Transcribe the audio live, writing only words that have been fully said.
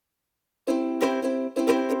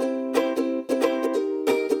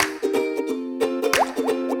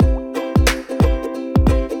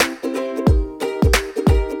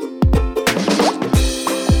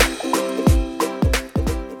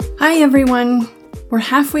Hi everyone! We're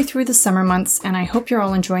halfway through the summer months and I hope you're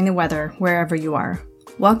all enjoying the weather wherever you are.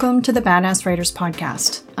 Welcome to the Badass Writers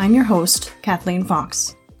Podcast. I'm your host, Kathleen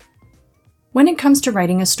Fox. When it comes to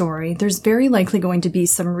writing a story, there's very likely going to be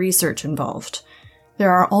some research involved.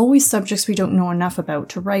 There are always subjects we don't know enough about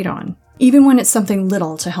to write on. Even when it's something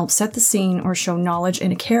little to help set the scene or show knowledge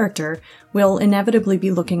in a character, we'll inevitably be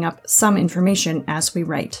looking up some information as we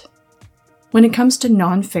write. When it comes to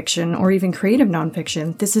nonfiction or even creative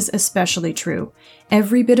nonfiction, this is especially true.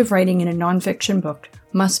 Every bit of writing in a nonfiction book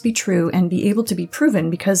must be true and be able to be proven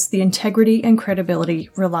because the integrity and credibility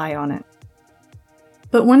rely on it.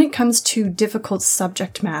 But when it comes to difficult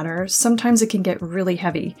subject matter, sometimes it can get really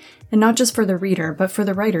heavy, and not just for the reader, but for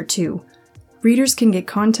the writer too. Readers can get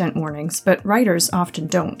content warnings, but writers often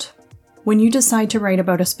don't. When you decide to write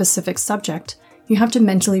about a specific subject, you have to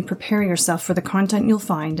mentally prepare yourself for the content you'll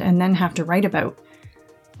find and then have to write about.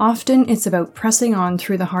 Often it's about pressing on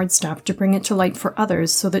through the hard stuff to bring it to light for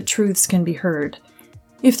others so that truths can be heard.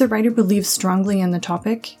 If the writer believes strongly in the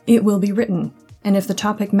topic, it will be written. And if the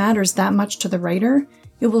topic matters that much to the writer,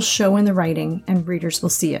 it will show in the writing and readers will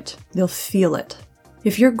see it. They'll feel it.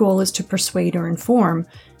 If your goal is to persuade or inform,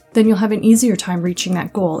 then you'll have an easier time reaching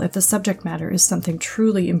that goal if the subject matter is something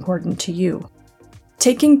truly important to you.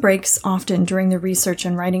 Taking breaks often during the research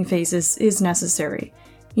and writing phases is necessary.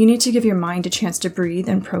 You need to give your mind a chance to breathe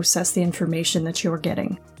and process the information that you're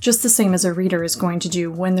getting, just the same as a reader is going to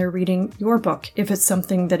do when they're reading your book if it's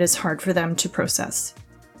something that is hard for them to process.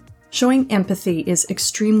 Showing empathy is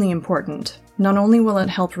extremely important. Not only will it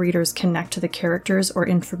help readers connect to the characters or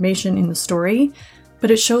information in the story, but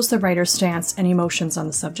it shows the writer's stance and emotions on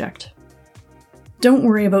the subject. Don't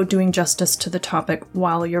worry about doing justice to the topic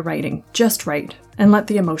while you're writing. Just write, and let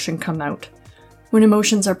the emotion come out. When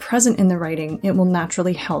emotions are present in the writing, it will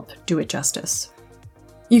naturally help do it justice.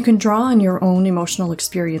 You can draw on your own emotional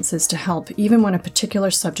experiences to help even when a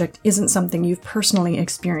particular subject isn't something you've personally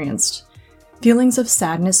experienced. Feelings of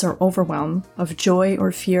sadness or overwhelm, of joy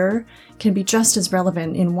or fear, can be just as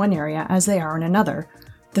relevant in one area as they are in another.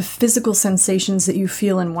 The physical sensations that you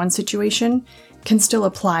feel in one situation can still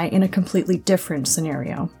apply in a completely different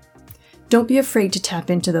scenario. Don't be afraid to tap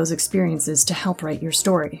into those experiences to help write your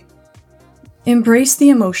story. Embrace the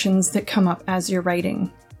emotions that come up as you're writing.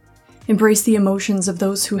 Embrace the emotions of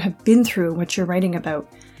those who have been through what you're writing about.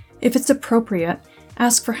 If it's appropriate,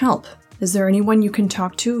 ask for help. Is there anyone you can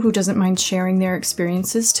talk to who doesn't mind sharing their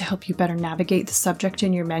experiences to help you better navigate the subject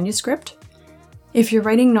in your manuscript? If you're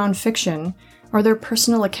writing nonfiction, are there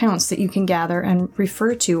personal accounts that you can gather and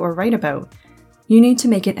refer to or write about? You need to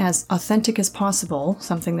make it as authentic as possible,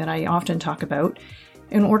 something that I often talk about,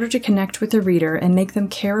 in order to connect with the reader and make them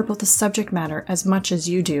care about the subject matter as much as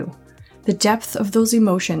you do. The depth of those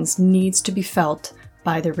emotions needs to be felt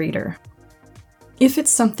by the reader. If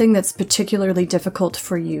it's something that's particularly difficult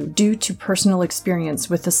for you due to personal experience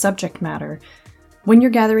with the subject matter, when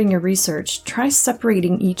you're gathering your research, try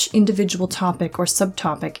separating each individual topic or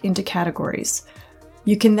subtopic into categories.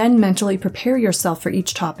 You can then mentally prepare yourself for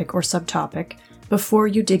each topic or subtopic before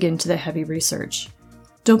you dig into the heavy research.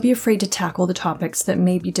 Don't be afraid to tackle the topics that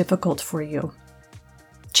may be difficult for you.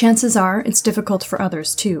 Chances are it's difficult for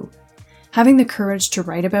others too. Having the courage to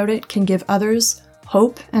write about it can give others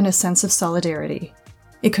hope and a sense of solidarity.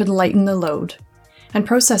 It could lighten the load. And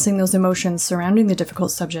processing those emotions surrounding the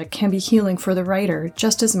difficult subject can be healing for the writer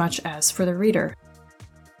just as much as for the reader.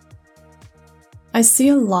 I see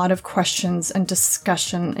a lot of questions and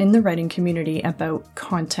discussion in the writing community about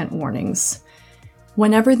content warnings.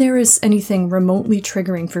 Whenever there is anything remotely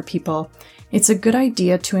triggering for people, it's a good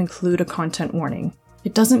idea to include a content warning.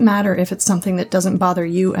 It doesn't matter if it's something that doesn't bother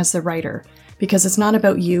you as the writer, because it's not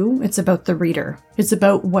about you, it's about the reader. It's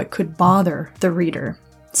about what could bother the reader.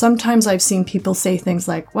 Sometimes I've seen people say things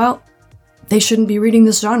like, well, they shouldn't be reading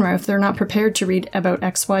this genre if they're not prepared to read about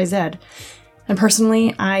XYZ. And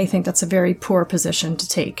personally, I think that's a very poor position to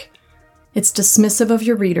take. It's dismissive of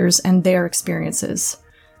your readers and their experiences.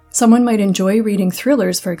 Someone might enjoy reading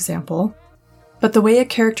thrillers, for example, but the way a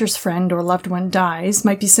character's friend or loved one dies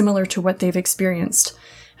might be similar to what they've experienced,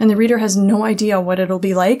 and the reader has no idea what it'll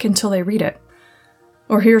be like until they read it.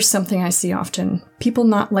 Or here's something I see often. People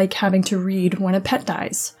not like having to read when a pet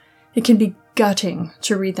dies. It can be gutting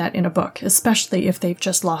to read that in a book, especially if they've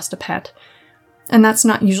just lost a pet. And that's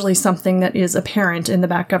not usually something that is apparent in the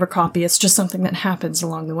back cover copy, it's just something that happens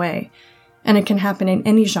along the way. And it can happen in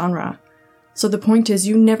any genre. So the point is,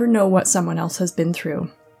 you never know what someone else has been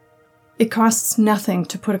through. It costs nothing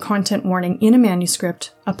to put a content warning in a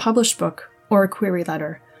manuscript, a published book, or a query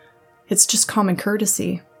letter. It's just common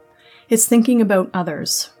courtesy. It's thinking about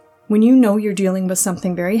others. When you know you're dealing with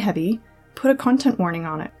something very heavy, put a content warning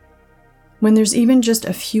on it. When there's even just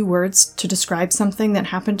a few words to describe something that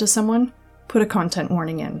happened to someone, put a content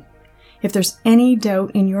warning in. If there's any doubt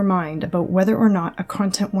in your mind about whether or not a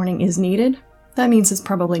content warning is needed, that means it's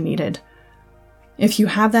probably needed. If you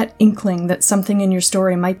have that inkling that something in your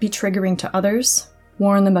story might be triggering to others,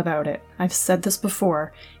 warn them about it. I've said this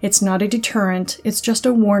before. It's not a deterrent, it's just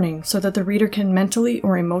a warning so that the reader can mentally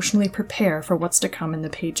or emotionally prepare for what's to come in the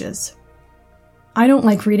pages. I don't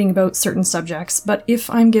like reading about certain subjects, but if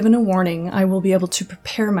I'm given a warning, I will be able to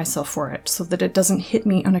prepare myself for it so that it doesn't hit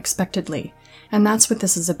me unexpectedly. And that's what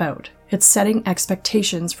this is about. It's setting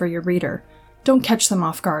expectations for your reader. Don't catch them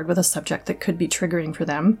off guard with a subject that could be triggering for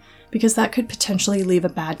them, because that could potentially leave a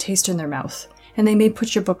bad taste in their mouth, and they may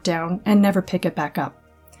put your book down and never pick it back up.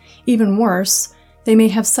 Even worse, they may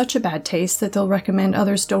have such a bad taste that they'll recommend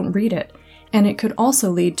others don't read it, and it could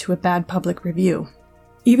also lead to a bad public review.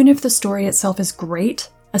 Even if the story itself is great,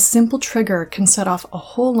 a simple trigger can set off a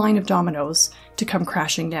whole line of dominoes to come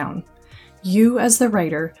crashing down. You, as the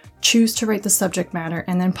writer, choose to write the subject matter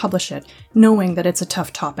and then publish it, knowing that it's a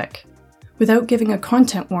tough topic. Without giving a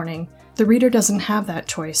content warning, the reader doesn't have that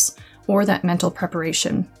choice or that mental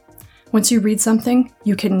preparation. Once you read something,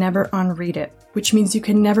 you can never unread it, which means you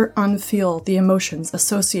can never unfeel the emotions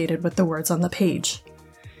associated with the words on the page.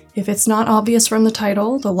 If it's not obvious from the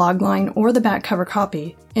title, the logline, or the back cover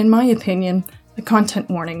copy, in my opinion, a content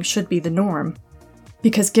warning should be the norm.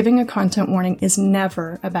 Because giving a content warning is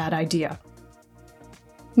never a bad idea.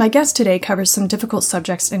 My guest today covers some difficult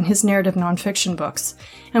subjects in his narrative nonfiction books,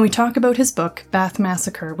 and we talk about his book, Bath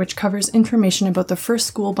Massacre, which covers information about the first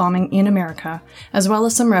school bombing in America, as well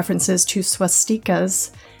as some references to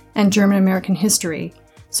swastikas and German American history,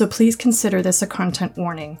 so please consider this a content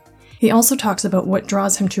warning. He also talks about what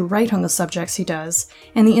draws him to write on the subjects he does,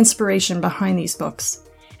 and the inspiration behind these books.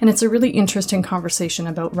 And it's a really interesting conversation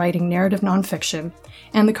about writing narrative nonfiction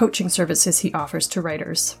and the coaching services he offers to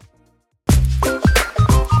writers.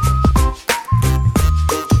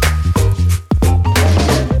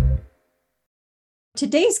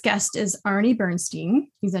 Today's guest is Arnie Bernstein.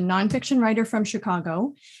 He's a nonfiction writer from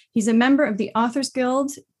Chicago. He's a member of the Authors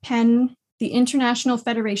Guild, PEN, the International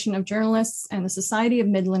Federation of Journalists, and the Society of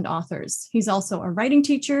Midland Authors. He's also a writing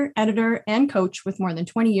teacher, editor, and coach with more than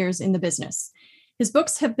 20 years in the business. His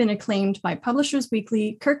books have been acclaimed by Publishers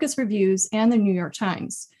Weekly, Kirkus Reviews, and the New York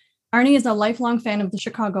Times. Arnie is a lifelong fan of the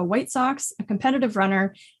Chicago White Sox, a competitive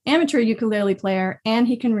runner, amateur ukulele player, and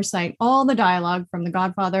he can recite all the dialogue from The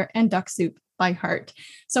Godfather and Duck Soup by heart.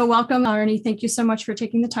 So welcome, Arnie. Thank you so much for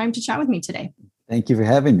taking the time to chat with me today. Thank you for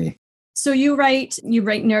having me. So you write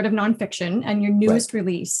narrative nonfiction, and your newest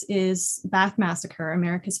release is Bath Massacre,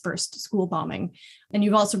 America's First School Bombing. And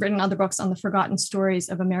you've also written other books on the forgotten stories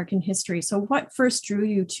of American history. So what first drew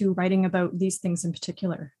you to writing about these things in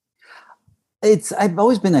particular? I've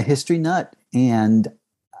always been a history nut, and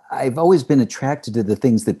I've always been attracted to the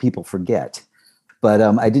things that people forget. But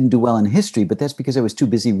I didn't do well in history, but that's because I was too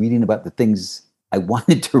busy reading about the things I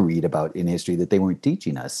wanted to read about in history that they weren't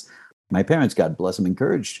teaching us. My parents, God bless them,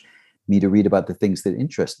 encouraged me to read about the things that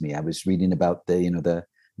interest me. I was reading about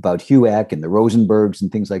about HUAC and the Rosenbergs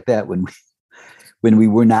and things like that when we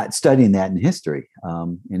were not studying that in history.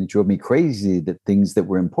 And it drove me crazy that things that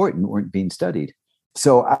were important weren't being studied.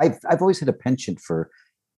 So I've always had a penchant for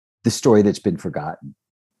the story that's been forgotten.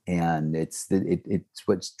 And it's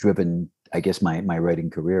what's driven, I guess, my writing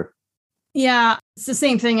career. Yeah, it's the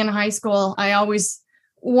same thing in high school. I always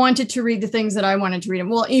wanted to read the things that I wanted to read.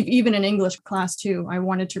 Well, even in English class too, I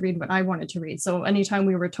wanted to read what I wanted to read. So anytime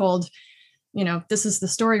we were told, this is the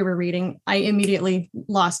story we're reading, I immediately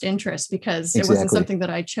lost interest because it wasn't something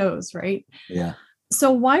that I chose, right? Yeah.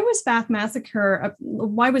 So why was Bath Massacre,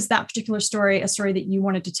 why was that particular story a story that you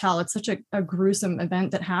wanted to tell? It's such a gruesome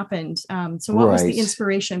event that happened. So what was the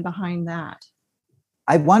inspiration behind that?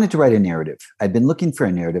 I wanted to write a narrative. I'd been looking for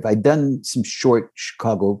a narrative. I'd done some short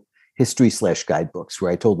Chicago history/guidebooks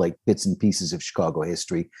where I told like bits and pieces of Chicago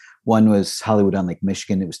history. One was Hollywood on Lake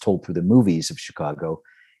Michigan. It was told through the movies of Chicago.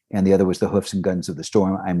 And the other was The Hoofs and Guns of the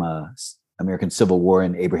Storm. I'm a American Civil War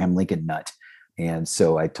and Abraham Lincoln nut. And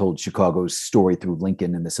so I told Chicago's story through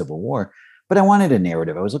Lincoln and the Civil War. But I wanted a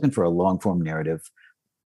narrative. I was looking for a long form narrative.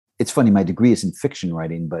 It's funny, my degree is in fiction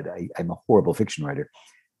writing, but I'm a horrible fiction writer.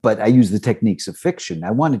 But I use the techniques of fiction. I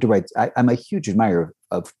wanted to write. I'm a huge admirer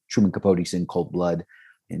of Truman Capote's In Cold Blood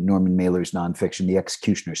and Norman Mailer's nonfiction, The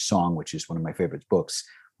Executioner's Song, which is one of my favorite books.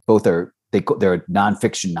 Both they're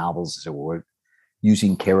nonfiction novels, so we're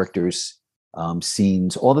using characters,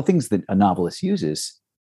 scenes, all the things that a novelist uses,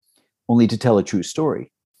 only to tell a true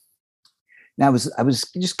story. Now I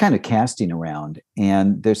was just kind of casting around,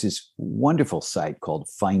 and there's this wonderful site called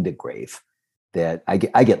Find a Grave, that I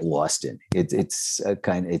get lost in. It's a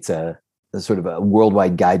sort of a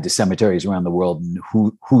worldwide guide to cemeteries around the world and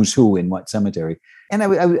who's who in what cemetery. And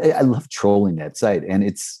I love trolling that site. And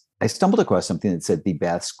I stumbled across something that said the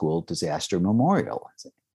Bath School Disaster Memorial. I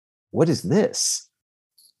said, what is this?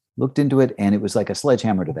 Looked into it, and it was like a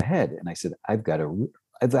sledgehammer to the head. And I said, I've got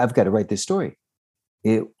to write this story.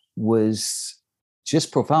 It was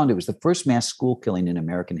just profound. It was the first mass school killing in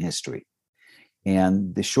American history.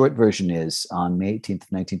 And the short version is, on May 18th,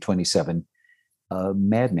 1927, a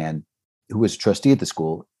madman who was a trustee at the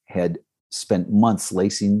school had spent months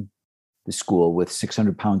lacing the school with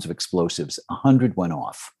 600 pounds of explosives. 100 went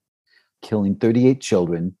off, killing 38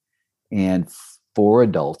 children and 4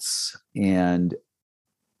 adults. And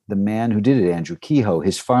the man who did it, Andrew Kehoe,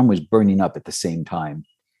 his farm was burning up at the same time.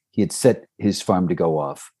 He had set his farm to go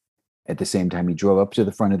off. At the same time, he drove up to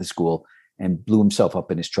the front of the school and blew himself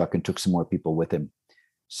up in his truck and took some more people with him.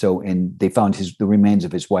 And they found the remains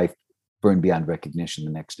of his wife burned beyond recognition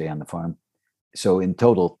the next day on the farm. So in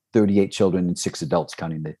total, 38 children and 6 adults,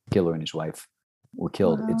 counting the killer and his wife, were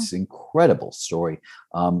killed. Wow. It's an incredible story.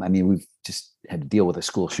 We've just had to deal with a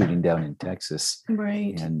school shooting down in Texas.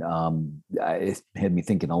 Right. And it had me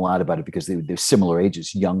thinking a lot about it because they're similar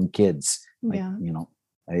ages, young kids. It's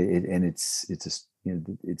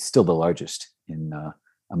still the largest in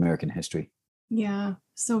American history. Yeah,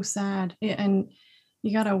 so sad. And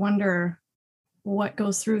you got to wonder what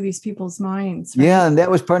goes through these people's minds. Right? Yeah, and that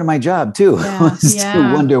was part of my job too,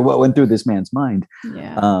 to wonder what went through this man's mind.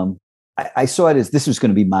 Yeah. I saw it as this was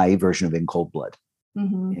going to be my version of In Cold Blood.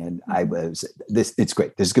 Mm-hmm. And it's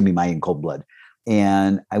great. This is going to be my In Cold Blood.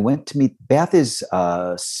 And I went to meet, Bath is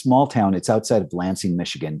a small town. It's outside of Lansing,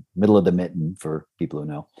 Michigan, middle of the mitten for people who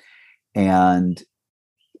know. And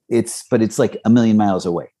it's like a million miles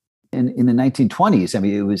away. And in the 1920s,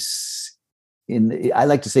 it was I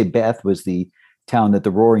like to say Bath was the town that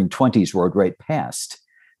the Roaring Twenties roared right past.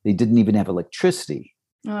 They didn't even have electricity.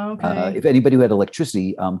 Oh, okay. If anybody who had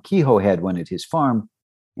electricity, Kehoe had one at his farm,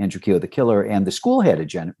 Andrew Kehoe, the killer, and the school had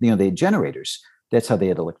they had generators. That's how they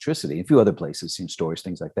had electricity. A few other places, stores,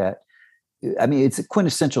 things like that. It's a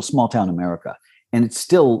quintessential small town America, and it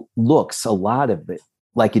still looks a lot of it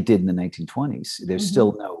like it did in the 1920s. There's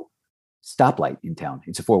still no stoplight in town.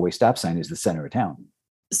 It's a 4-way stop sign is the center of town.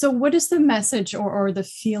 So what is the message or the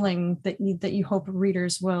feeling that you hope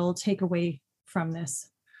readers will take away from this?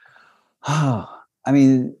 Mass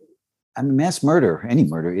murder, any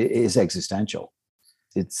murder, is existential.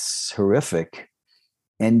 It's horrific.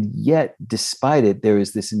 And yet, despite it, there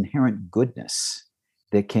is this inherent goodness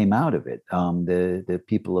that came out of it. The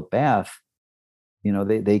people of Bath,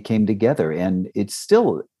 they came together, and it's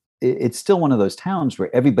still one of those towns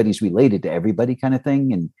where everybody's related to everybody, kind of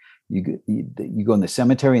thing. And you go in the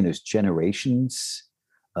cemetery, and there's generations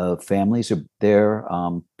of families are there.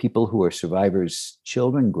 People who are survivors'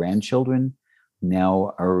 children, grandchildren,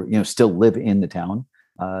 now are still live in the town.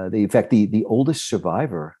 In fact, the oldest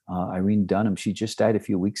survivor, Irene Dunham, she just died a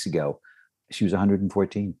few weeks ago. She was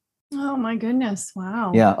 114. Oh my goodness!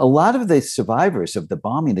 Wow. Yeah, a lot of the survivors of the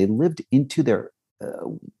bombing, they lived into their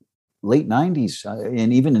late 90s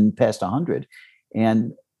and even in past 100.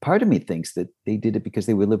 And part of me thinks that they did it because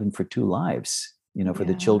they were living for 2 lives. For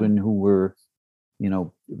the children who were,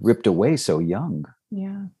 ripped away so young.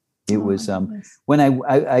 Yeah. It was when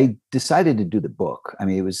I decided to do the book.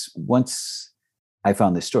 It was once I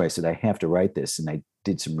found this story, I said, I have to write this. And I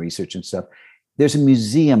did some research and stuff. There's a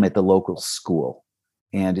museum at the local school,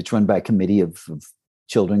 and it's run by a committee of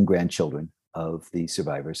children, grandchildren of the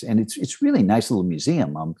survivors. And it's really nice little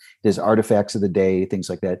museum. There's artifacts of the day, things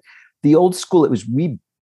like that. The old school, it was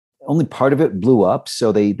only part of it blew up.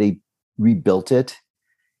 So they rebuilt it.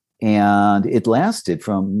 And it lasted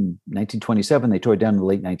from 1927. They tore it down in the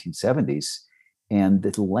late 1970s. And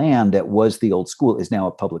the land that was the old school is now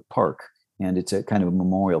a public park. And it's a kind of a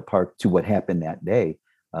memorial park to what happened that day.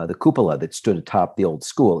 The cupola that stood atop the old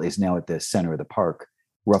school is now at the center of the park,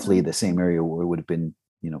 roughly the same area where it would have been,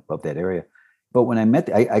 above that area. But when I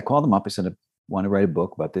met, I called them up. I said, I want to write a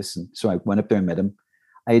book about this. And so I went up there and met him.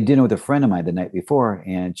 I had dinner with a friend of mine the night before,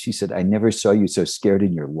 and she said, I never saw you so scared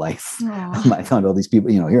in your life. I found all these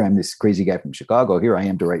people, here I'm this crazy guy from Chicago. Here I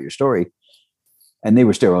am to write your story. And they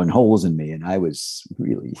were staring holes in me. And I was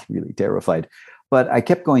really, really terrified. But I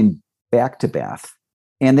kept going back to Bath.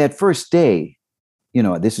 And that first day,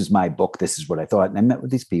 this is my book. This is what I thought. And I met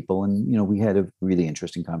with these people, and, we had a really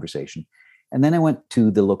interesting conversation. And then I went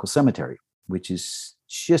to the local cemetery, which is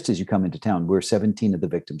just as you come into town, where 17 of the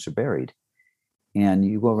victims are buried. And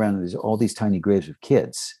you go around, and there's all these tiny graves of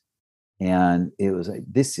kids. And it was like,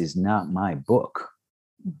 this is not my book.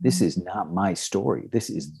 Mm-hmm. This is not my story. This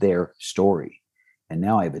is their story. and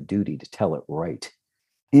now I have a duty to tell it right.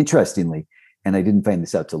 Interestingly, and I didn't find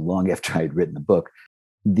this out till long after I had written the book,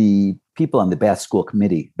 the people on the Bath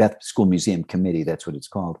School Museum Committee, that's what it's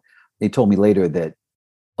called, they told me later that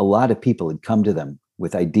a lot of people had come to them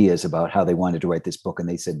with ideas about how they wanted to write this book, and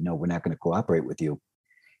they said, no, we're not going to cooperate with you.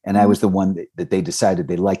 And I was the one that they decided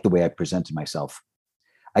they liked the way I presented myself.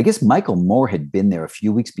 I guess Michael Moore had been there a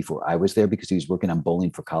few weeks before I was there because he was working on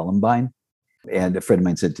Bowling for Columbine. And a friend of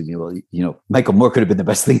mine said to me, well, Michael Moore could have been the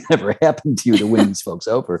best thing that ever happened to you to win these folks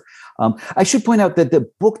over. I should point out that the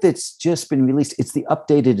book that's just been released, it's the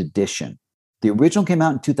updated edition. The original came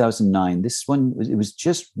out in 2009. This one, it was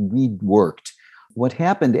just reworked. What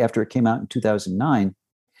happened after it came out in 2009,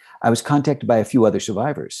 I was contacted by a few other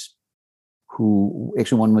survivors who,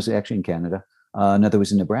 actually one was actually in Canada, another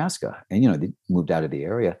was in Nebraska, and they moved out of the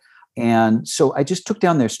area. And so I just took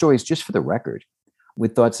down their stories just for the record,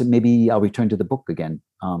 with thoughts that maybe I'll return to the book again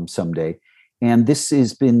someday. And this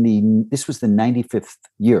was the 95th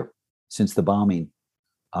year since the bombing,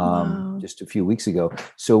 just a few weeks ago.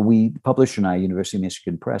 So the publisher and I, University of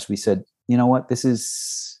Michigan Press, we said, you know what, this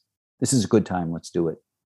is a good time. Let's do it.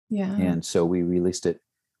 Yeah. And so we released it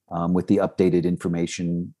with the updated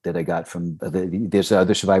information that I got from there's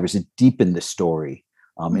other survivors that deepened the story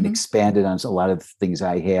and expanded on a lot of things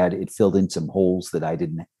I had. It filled in some holes that I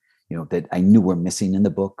didn't, that I knew were missing in the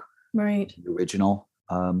book, right? The original.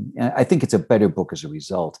 And I think it's a better book as a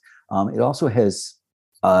result. It also has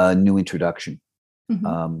a new introduction.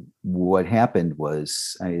 What happened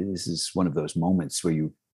was, this is one of those moments that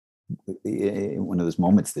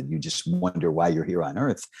you just wonder why you're here on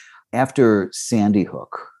Earth. After Sandy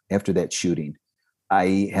Hook, after that shooting,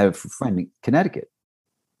 I have a friend in Connecticut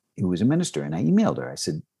who was a minister, and I emailed her. I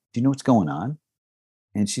said, do you know what's going on?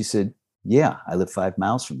 And she said, yeah, I live 5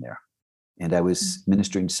 miles from there. And I was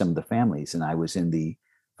ministering to some of the families, and I was in the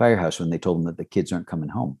firehouse when they told them that the kids aren't coming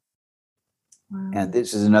home. Wow. And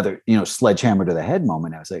this is another, sledgehammer to the head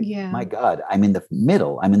moment. I was like, my God, I'm in the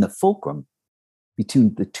middle. I'm in the fulcrum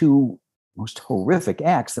between the two most horrific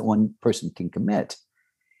acts that one person can commit.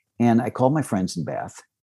 And I called my friends in Bath.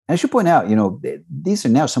 And I should point out, these are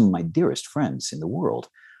now some of my dearest friends in the world.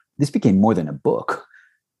 This became more than a book.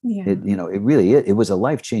 Yeah. It was a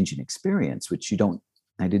life-changing experience, which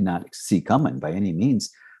I did not see coming by any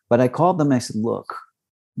means. But I called them and I said, look,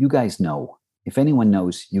 you guys know. If anyone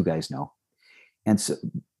knows, you guys know. And so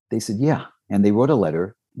they said, yeah. And they wrote a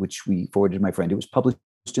letter, which we forwarded to my friend. It was published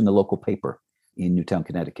in the local paper in Newtown,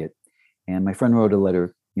 Connecticut. And my friend wrote a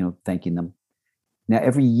letter, thanking them. Now,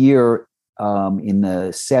 every year in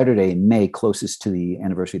the Saturday in May, closest to the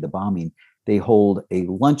anniversary of the bombing, they hold a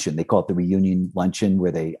luncheon. They call it the reunion luncheon,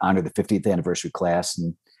 where they honor the 50th anniversary class,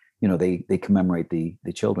 and they commemorate the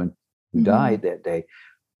children who died that day.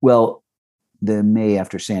 Well, the May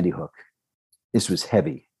after Sandy Hook, this was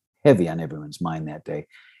heavy on everyone's mind that day,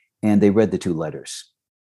 and they read the two letters.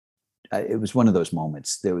 It was one of those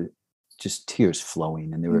moments. There were just tears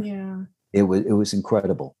flowing, and it was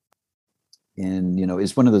incredible. And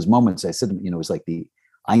it's one of those moments. I said, it was like the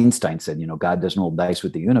Einstein said, God doesn't roll dice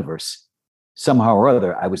with the universe. Somehow or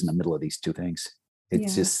other, I was in the middle of these two things.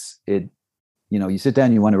 It's just, you sit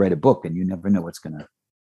down, you want to write a book, and you never know what's going to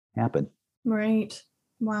happen. Right.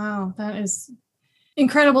 Wow. That is,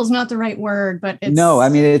 incredible is not the right word, but it's. No, I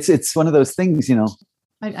mean, it's one of those things,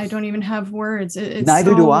 I don't even have words.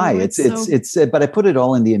 Neither do I. It's but I put it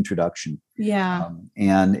all in the introduction. Yeah.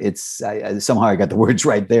 And somehow I got the words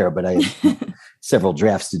right there, but I had several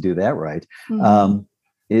drafts to do that right.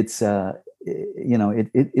 It's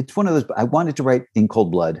one of those. I wanted to write in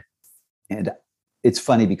cold blood, and it's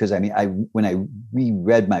funny because when I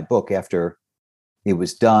reread my book after it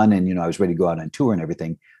was done, and I was ready to go out on tour and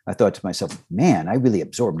everything, I thought to myself, man, I really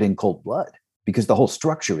absorbed In Cold Blood, because the whole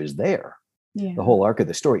structure is there. Yeah. The whole arc of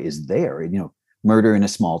the story is there. Murder in a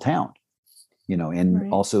small town,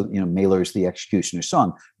 and also, Mailer's The Executioner's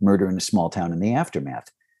Song, murder in a small town in the aftermath.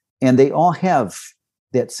 And they all have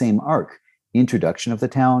that same arc: introduction of the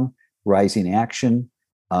town, rising action,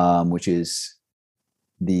 which is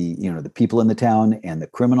the people in the town and the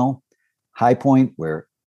criminal, high point where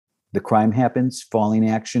the crime happens, falling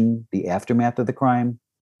action, the aftermath of the crime,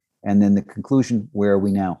 and then the conclusion, where are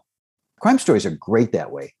we now? Crime stories are great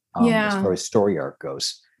that way. As far as story arc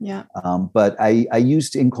goes. Yeah. But I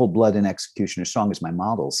used In Cold Blood and Executioner's Song as my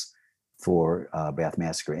models for Bath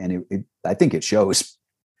Massacre, and I think it shows.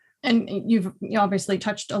 And you obviously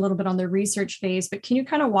touched a little bit on the research phase, but can you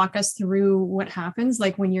kind of walk us through what happens,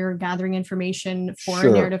 like when you're gathering information for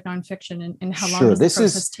narrative nonfiction, and how long does the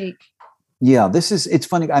process take? Yeah, it's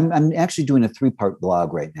funny. I'm actually doing a 3-part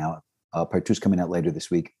blog right now. Part 2 is coming out later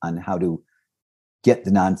this week on how to get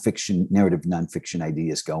the narrative nonfiction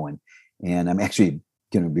ideas going. And I'm actually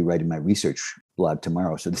going to be writing my research blog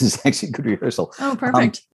tomorrow. So this is actually a good rehearsal. Oh,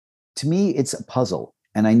 perfect. To me, it's a puzzle.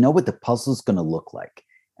 And I know what the puzzle is going to look like.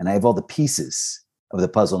 And I have all the pieces of the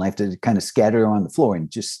puzzle. And I have to kind of scatter them on the floor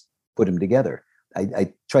and just put them together.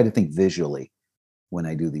 I try to think visually when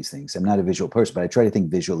I do these things. I'm not a visual person, but I try to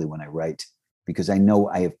think visually when I write, because I know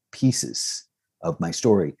I have pieces of my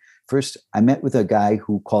story. First, I met with a guy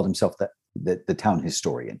who called himself the town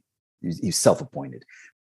historian. He's self-appointed.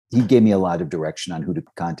 He gave me a lot of direction on who to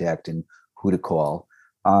contact and who to call.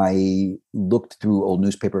 I looked through old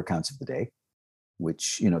newspaper accounts of the day,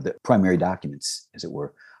 which, the primary documents, as it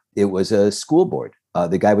were. It was a school board.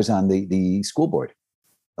 The guy was on the school board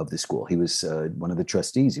of the school. He was one of the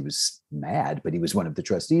trustees. He was mad, but he was one of the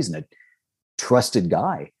trustees and a trusted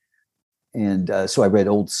guy. And so I read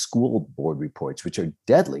old school board reports, which are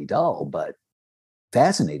deadly dull, but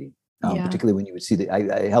fascinating, particularly when you would see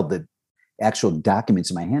I held the actual documents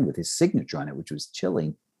in my hand with his signature on it, which was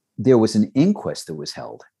chilling. There was an inquest that was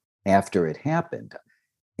held after it happened.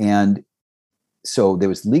 And so there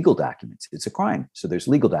was legal documents. It's a crime. So there's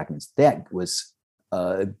legal documents. That was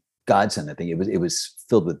godsend, I think. It was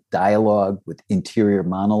filled with dialogue, with interior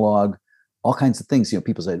monologue, all kinds of things.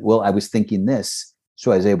 People said, well, I was thinking this.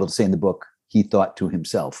 So I was able to say in the book, he thought to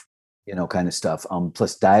himself, kind of stuff.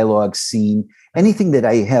 Plus dialogue, scene, anything that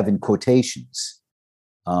I have in quotations.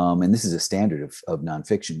 And this is a standard of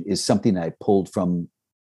nonfiction, is something I pulled from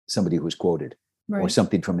somebody who was quoted, right, or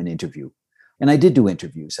something from an interview. And I did do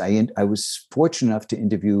interviews. I was fortunate enough to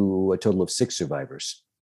interview a total of 6 survivors.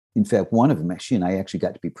 In fact, one of them, she and I actually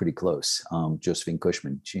got to be pretty close. Josephine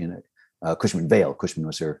Cushman, Cushman Vale. Cushman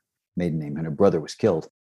was her maiden name, and her brother was killed.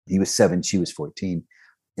 He was 7, she was 14.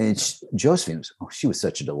 And Josephine she was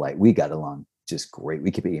such a delight. We got along just great.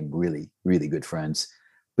 We became really, really good friends.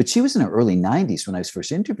 But she was in her early 90s when I was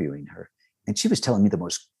first interviewing her. And she was telling me the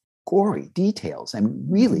most gory details. I mean,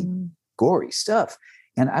 really gory stuff.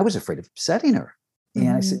 And I was afraid of upsetting her.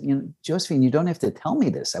 And I said, Josephine, you don't have to tell me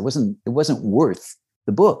this. It wasn't worth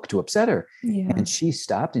the book to upset her. Yeah. And she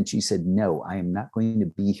stopped and she said, no, I am not going to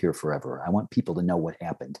be here forever. I want people to know what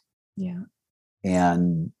happened. Yeah.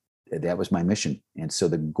 And that was my mission. And so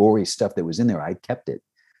the gory stuff that was in there, I kept it.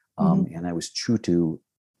 And I was true to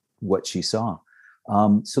what she saw.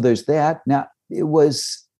 So there's that. Now, it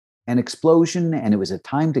was an explosion, and it was a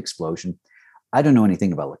timed explosion. I don't know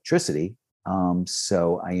anything about electricity.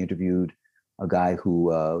 So I interviewed a guy who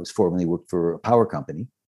was formerly worked for a power company,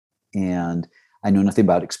 and I know nothing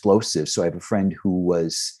about explosives. So I have a friend who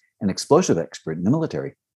was an explosive expert in the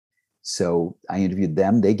military. So I interviewed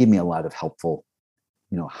them. They gave me a lot of helpful,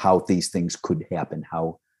 how these things could happen,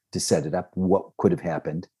 how to set it up, what could have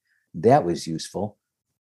happened. That was useful.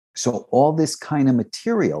 So all this kind of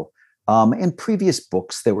material, and previous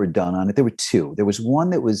books that were done on it, there were 2. There was one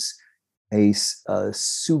that was a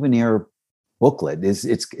souvenir booklet.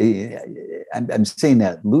 I'm saying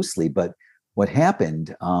that loosely, but what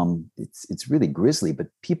happened, it's really grisly, but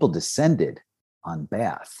people descended on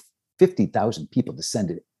Bath. 50,000 people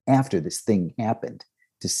descended after this thing happened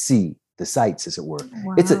to see the sights, as it were.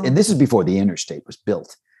 Wow. And this is before the interstate was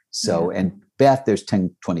built. So, and Bath, there's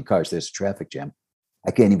 10, 20 cars, there's a traffic jam.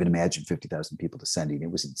 I can't even imagine 50,000 people descending.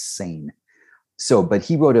 It was insane. So, but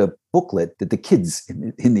he wrote a booklet that the kids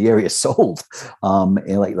in the area sold,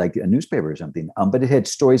 like a newspaper or something. But it had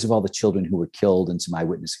stories of all the children who were killed and some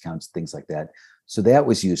eyewitness accounts, things like that. So that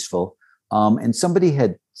was useful. And somebody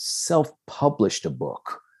had self-published a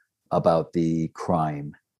book about the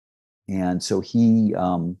crime. And so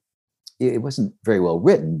it wasn't very well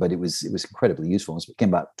written, but it was incredibly useful. It came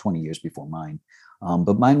about 20 years before mine.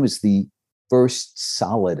 But mine was the first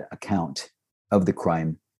solid account of the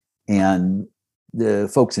crime. And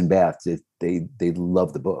the folks in Bath, they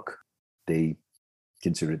love the book. They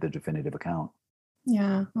consider it the definitive account.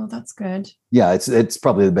 Yeah. Well, that's good. Yeah. It's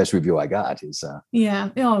probably the best review I got is, yeah.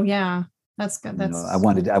 Oh yeah. That's good. That's, I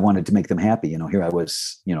wanted to make them happy. Here I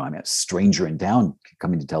was, I'm a stranger in town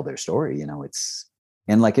coming to tell their story,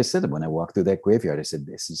 and like I said, when I walked through that graveyard, I said,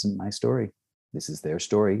 this isn't my story. This is their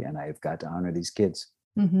story. And I've got to honor these kids.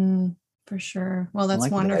 Mm-hmm. For sure. Well, that's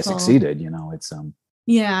wonderful. I succeeded, it's,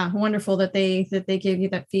 yeah, wonderful that they gave you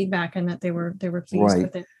that feedback and that they were pleased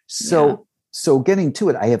with it. So getting to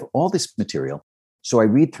it, I have all this material. So I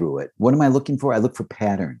read through it. What am I looking for? I look for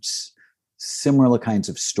patterns, similar kinds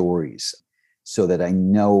of stories, so that I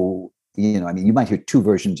know, you might hear 2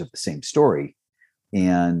 versions of the same story.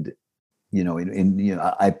 And,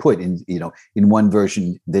 I put in one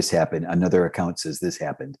version, this happened, another account says this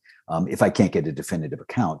happened. If I can't get a definitive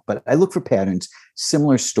account, but I look for patterns,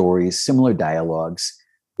 similar stories, similar dialogues.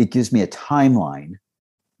 It gives me a timeline.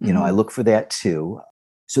 I look for that too.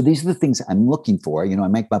 So these are the things I'm looking for. I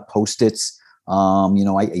make my Post-its,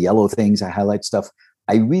 I yellow things, I highlight stuff.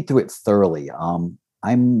 I read through it thoroughly.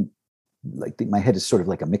 I'm like, my head is sort of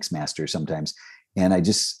like a mix master sometimes. And I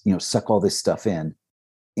just, suck all this stuff in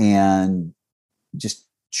and just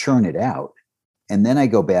churn it out. And then I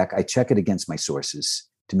go back, I check it against my sources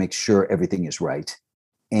to make sure everything is right.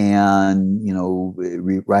 And,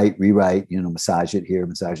 rewrite, massage it here,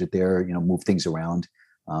 massage it there, move things around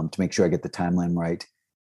to make sure I get the timeline right.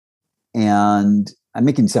 And I'm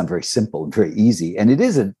making it sound very simple and very easy. And it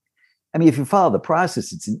isn't. I mean, if you follow the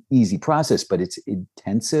process, it's an easy process, but it's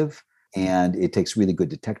intensive and it takes really good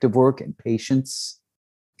detective work and patience.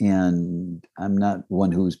 And I'm not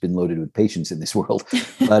one who's been loaded with patience in this world,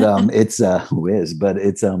 but it's who is, but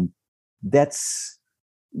it's that's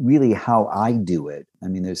really how I do it. I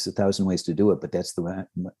mean, there's 1,000 ways to do it, but that's the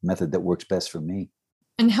method that works best for me.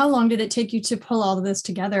 And how long did it take you to pull all of this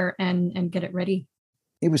together and get it ready?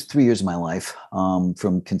 It was 3 years of my life,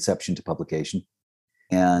 from conception to publication.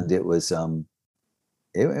 And it was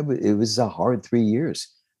it was a hard 3 years.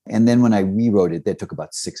 And then when I rewrote it, that took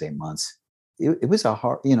about 6-8 months. It was a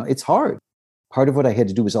hard, it's hard. Part of what I had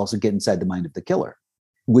to do was also get inside the mind of the killer,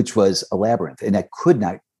 which was a labyrinth. And I could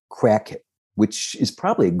not crack it, which is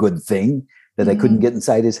probably a good thing that I couldn't get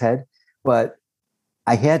inside his head. But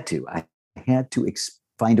I had to. I had to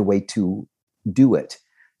find a way to do it.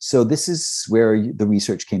 So this is where the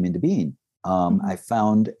research came into being. I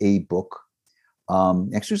found a book.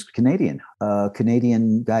 Actually, it was a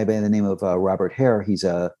Canadian guy by the name of Robert Hare. He's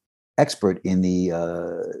a expert in the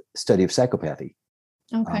study of psychopathy.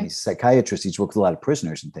 Okay. He's a psychiatrist. He's worked with a lot of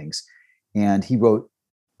prisoners and things. And he wrote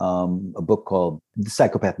a book called The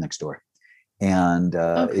Psychopath Next Door. And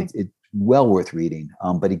it's well worth reading.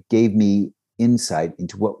 But it gave me insight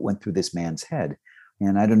into what went through this man's head.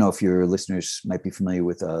 And I don't know if your listeners might be familiar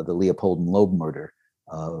with the Leopold and Loeb murder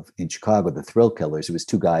in Chicago, the Thrill Killers. It was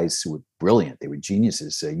two guys who were brilliant. They were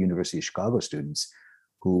geniuses, University of Chicago students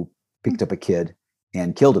who picked up a kid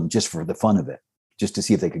and killed him just for the fun of it, just to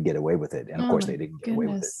see if they could get away with it. And of course, they didn't get away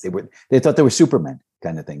with it. They thought they were Supermen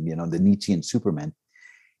kind of thing, the Nietzschean Supermen.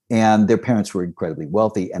 And their parents were incredibly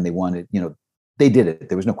wealthy, and they wanted, they did it.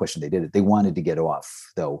 There was no question they did it. They wanted to get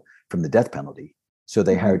off, though, from the death penalty. So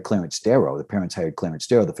they hired Clarence Darrow. The parents hired Clarence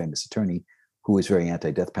Darrow, the famous attorney, who was very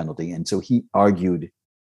anti-death penalty. And so he argued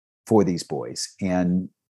for these boys and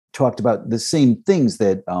talked about the same things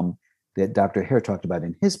that that Dr. Hare talked about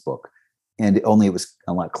in his book. And only it was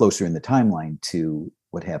a lot closer in the timeline to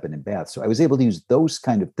what happened in Bath. So I was able to use those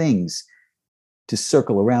kind of things to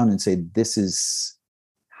circle around and say, this is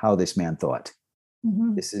how this man thought.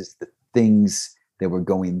 This is the things that were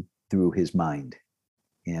going through his mind.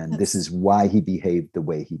 And this is why he behaved the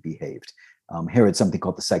way he behaved. Hare had something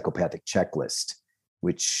called the psychopathic checklist,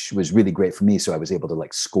 which was really great for me. So I was able to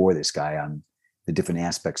score this guy on the different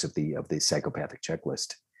aspects of the psychopathic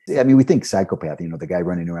checklist. I mean, we think psychopath, the guy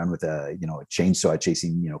running around with a chainsaw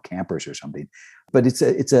chasing, campers or something, but it's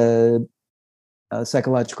a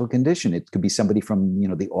psychological condition. It could be somebody from,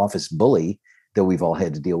 the office bully that we've all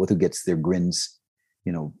had to deal with, who gets their grins,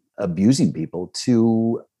 abusing people,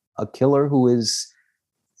 to a killer who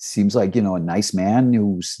seems like, a nice man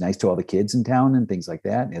who's nice to all the kids in town and things like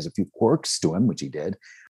that, and has a few quirks to him, which he did,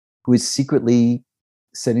 who is secretly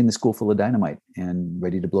setting the school full of dynamite and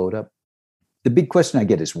ready to blow it up. The big question I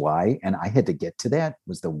get is why, and I had to get to that,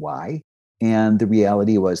 was the why. And the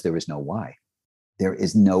reality was there is no why. There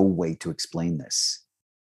is no way to explain this.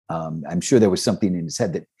 I'm sure there was something in his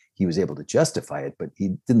head that he was able to justify it, but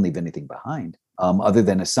he didn't leave anything behind, other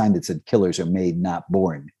than a sign that said killers are made, not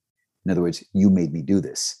born. In other words, you made me do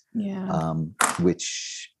this. Yeah.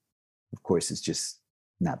 Which, of course, is just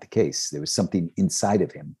not the case. There was something inside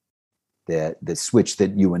of him, that the switch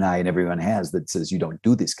that you and I and everyone has, that says you don't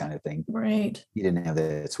do this kind of thing. Right. He didn't have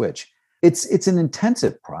that switch. It's an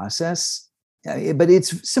intensive process, but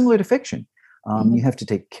it's similar to fiction. You have to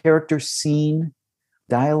take character, scene,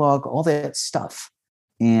 dialogue, all that stuff,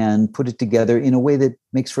 and put it together in a way that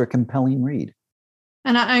makes for a compelling read.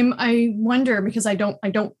 And I wonder, because I don't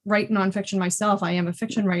write nonfiction myself. I am a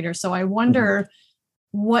fiction writer, so I wonder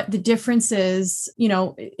what the difference is.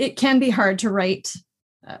 It can be hard to write,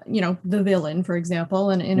 the villain, for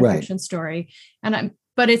example, in a fiction story,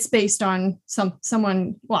 but it's based on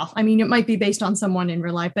someone. Well, I mean, it might be based on someone in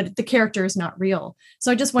real life, but the character is not real.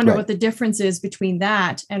 So I just wonder what the difference is between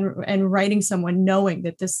that and writing someone knowing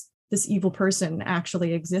that this evil person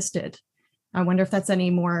actually existed. I wonder if that's any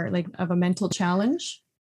more of a mental challenge.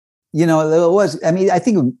 It was. I mean, I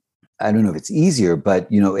think, I don't know if it's easier, but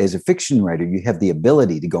as a fiction writer, you have the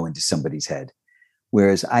ability to go into somebody's head.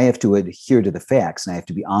 Whereas I have to adhere to the facts and I have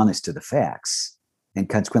to be honest to the facts. And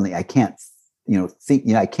consequently, I can't,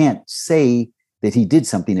 I can't say that he did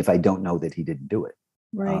something if I don't know that he didn't do it.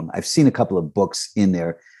 Right. I've seen a couple of books in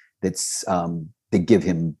there that give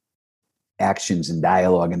him actions and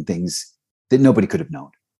dialogue and things that nobody could have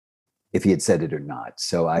known if he had said it or not.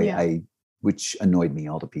 So I which annoyed me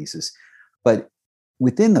all to pieces. But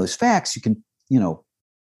within those facts, you can,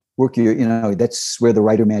 work that's where the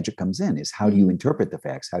writer magic comes in, is how do you interpret the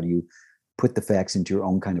facts? How do you put the facts into your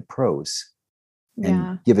own kind of prose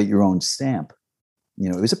and give it your own stamp?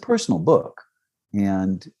 It was a personal book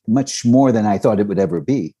and much more than I thought it would ever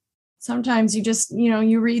be. Sometimes you just,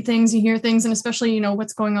 you read things, you hear things, and especially,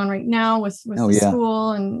 what's going on right now with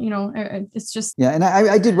school and, it's just. Yeah. And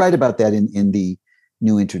I did write about that in the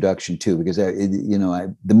new introduction too, because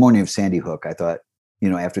the morning of Sandy Hook, I thought,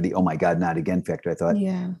 after the, oh my God, not again factor, I thought,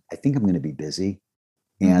 I think I'm going to be busy.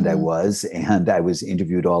 And I was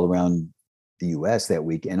interviewed all around the US that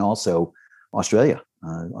week, and also Australia,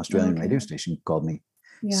 Australian radio station called me.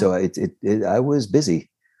 Yeah. So I was busy.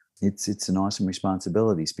 It's an awesome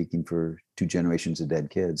responsibility, speaking for 2 generations of dead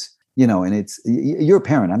kids, and you're a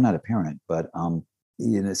parent. I'm not a parent, but,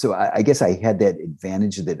 so I guess I had that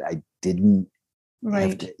advantage that I didn't,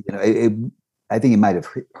 right. I think it might've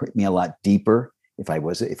hurt me a lot deeper if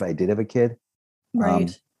I did have a kid.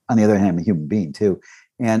 Right. On the other hand, I'm a human being too.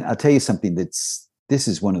 And I'll tell you something this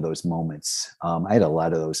is one of those moments. I had a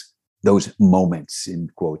lot of those moments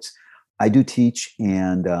in quotes. I do teach,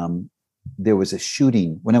 and there was a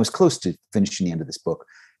shooting when I was close to finishing the end of this book.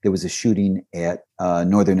 There was a shooting at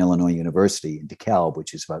Northern Illinois University in DeKalb,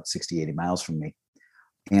 which is about 60-80 miles from me.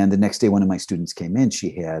 And the next day, one of my students came in.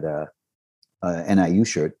 She had a NIU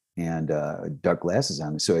shirt and dark glasses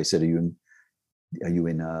on. So I said, "Are you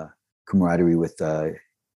in camaraderie with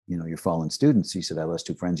your fallen students?" She said, "I lost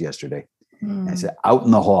 2 friends yesterday." And I said, "Out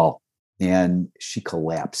in the hall," and she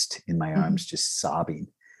collapsed in my arms, just sobbing.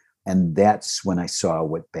 And that's when I saw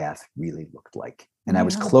what Bath really looked like. And I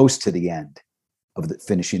was close to the end of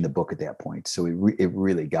finishing the book at that point. So it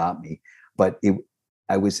really got me. But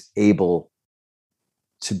I was able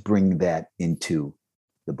to bring that into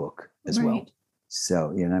the book as well.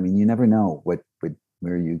 So, you never know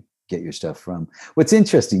where you get your stuff from. What's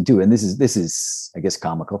interesting too, and this is I guess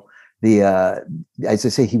comical. As I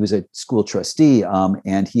say, he was a school trustee,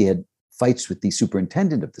 and he had fights with the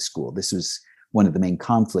superintendent of the school. This was one of the main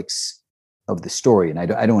conflicts of the story. And I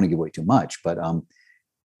don't want to give away too much, but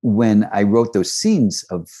when I wrote those scenes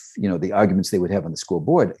of, the arguments they would have on the school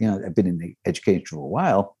board, I've been in the education for a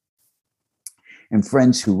while, and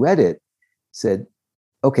friends who read it said,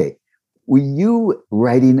 "Okay, were you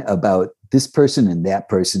writing about this person and that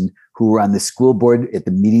person who were on the school board at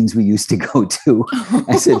the meetings we used to go to?"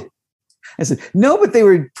 I said, "No, but they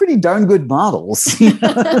were pretty darn good models."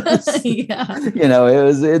 Yeah.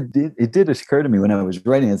 It did occur to me when I was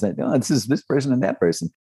writing. I said, "Oh, this is this person and that person."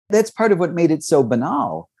 That's part of what made it so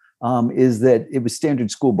banal, is that it was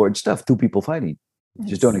standard school board stuff, 2 people fighting.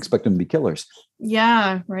 Just don't expect them to be killers.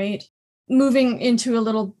 Yeah, right. Moving into a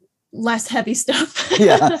little less heavy stuff.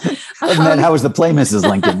 Yeah. Other than that, how was the play, Mrs.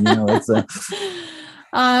 Lincoln?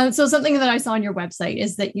 So something that I saw on your website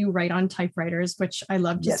is that you write on typewriters, which I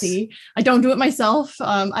love to see. I don't do it myself.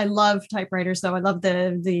 I love typewriters, though. I love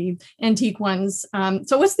the antique ones.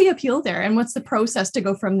 So what's the appeal there? And what's the process to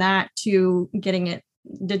go from that to getting it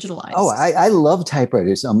digitalized? Oh, I love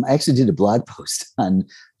typewriters. I actually did a blog post on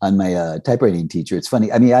my typewriting teacher. It's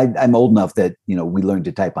funny. I'm old enough that, we learned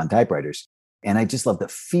to type on typewriters. And I just love the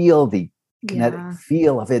feel, the kinetic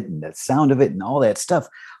feel of it and the sound of it and all that stuff.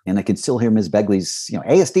 And I can still hear Ms. Begley's,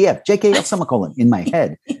 ASDF, JKL semicolon in my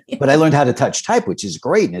head. But I learned how to touch type, which is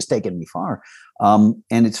great. And it's taken me far. And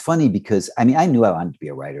it's funny because, I knew I wanted to be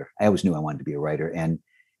a writer. I always knew I wanted to be a writer. And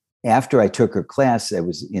after I took her class, I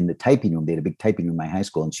was in the typing room. They had a big typing room in my high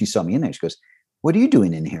school. And she saw me in there. She goes, "What are you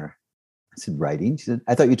doing in here?" I said, "Writing." She said,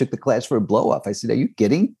 "I thought you took the class for a blow off." I said, "Are you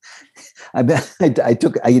kidding?" I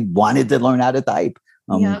wanted to learn how to type.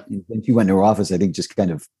 And when she went to her office, I think just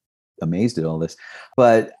kind of amazed at all this.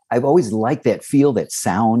 But I've always liked that feel, that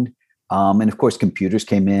sound. And of course, computers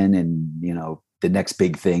came in and, the next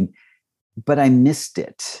big thing. But I missed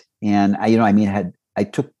it. And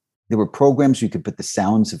there were programs you could put the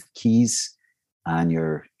sounds of keys on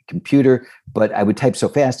your computer, but I would type so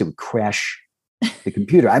fast it would crash the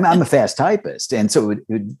computer. I'm a fast typist, and so it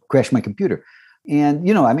would crash my computer. And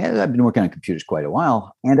I've been working on computers quite a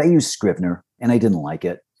while, and I use Scrivener, and I didn't like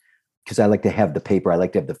it because I like to have the paper. I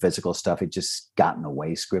like to have the physical stuff. It just got in the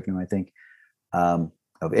way, Scrivener, I think, of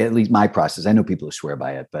at least my process. I know people who swear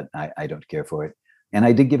by it, but I don't care for it. And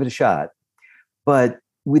I did give it a shot, but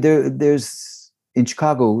there's in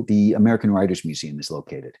Chicago, the American Writers Museum is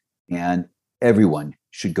located, and everyone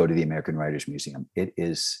should go to the American Writers Museum. It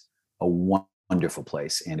is a wonderful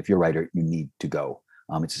place. And if you're a writer, you need to go.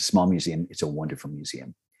 It's a small museum. It's a wonderful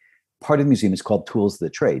museum. Part of the museum is called Tools of the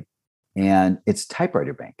Trade, and it's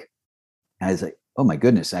typewriter bank. And I was like, oh my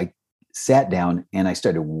goodness. I sat down and I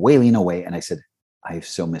started wailing away. And I said, I have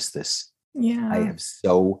so missed this. Yeah. I have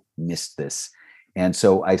so missed this. And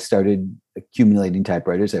so I started accumulating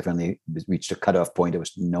typewriters. I finally reached a cutoff point. It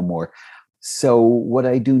was no more. So what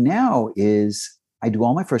I do now is I do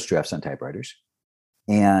all my first drafts on typewriters.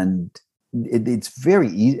 And it's very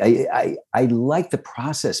easy. I like the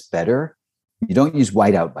process better. You don't use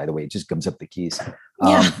whiteout, by the way. It just gums up the keys.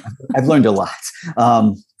 I've learned a lot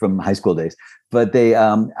from high school days. But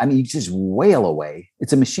you just wail away.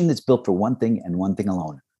 It's a machine that's built for one thing and one thing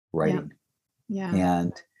alone, writing. Yeah.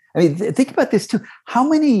 And think about this too. How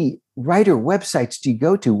many writer websites do you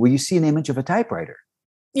go to where you see an image of a typewriter?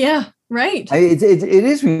 Yeah, right. It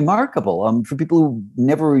is remarkable. For people who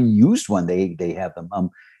never used one, they have them.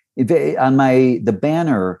 The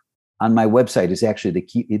banner on my website is actually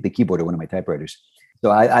the keyboard of one of my typewriters.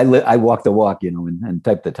 So I walk the walk, and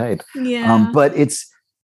type the type. Yeah. But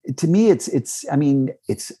to me,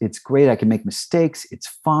 it's great. I can make mistakes. It's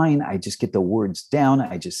fine. I just get the words down.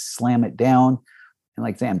 I just slam it down. And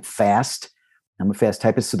like I say, I'm fast. I'm a fast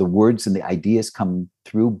typist. So the words and the ideas come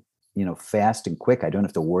through, fast and quick. I don't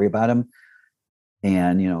have to worry about them.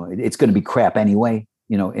 And, it's going to be crap anyway,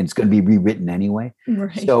 and it's going to be rewritten anyway.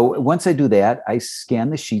 Right. So once I do that, I scan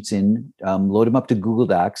the sheets in, load them up to Google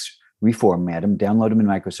Docs, reformat them, download them in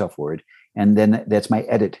Microsoft Word. And then that's my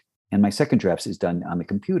edit. And my second draft is done on the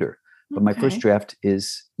computer. But my first draft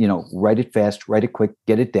is, write it fast, write it quick,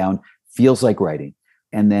 get it down, feels like writing.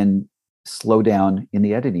 And then slow down in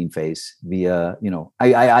the editing phase via,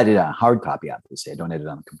 I edit on hard copy, obviously. I don't edit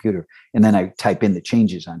on the computer. And then I type in the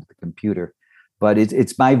changes onto the computer. But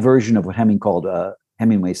it's my version of what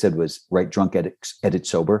Hemingway said was write drunk, edit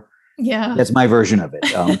sober. Yeah. That's my version of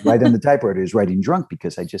it. Write on the typewriter is writing drunk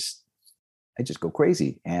because I just go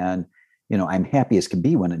crazy. And, I'm happy as can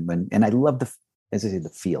be when and I love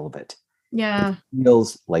the feel of it. Yeah. It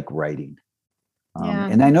feels like writing.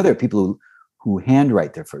 And I know there are people who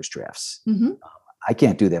handwrite their first drafts. Mm-hmm. I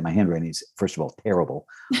can't do that. My handwriting is, first of all, terrible.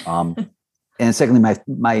 And secondly,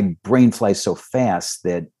 my brain flies so fast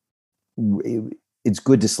that it's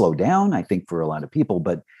good to slow down, I think, for a lot of people,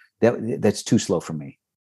 but that's too slow for me.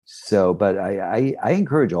 So, but I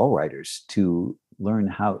encourage all writers to learn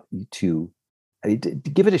how to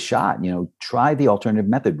give it a shot, try the alternative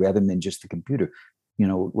method rather than just the computer.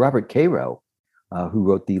 Robert Caro, who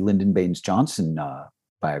wrote the Lyndon Baines Johnson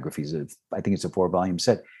biographies of, I think it's a 4-volume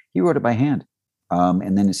set. He wrote it by hand.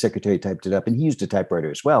 And then his secretary typed it up, and he used a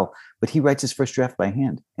typewriter as well, but he writes his first draft by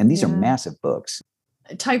hand. And these are massive books.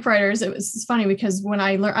 Typewriters, it's funny because when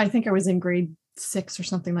I learned, I think I was in grade 6 or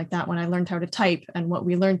something like that when I learned how to type. And what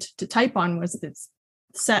we learned to type on was this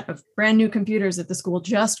set of brand new computers that the school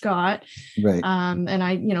just got. Right. And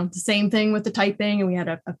I, the same thing with the typing. And we had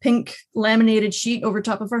a pink laminated sheet over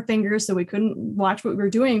top of our fingers so we couldn't watch what we were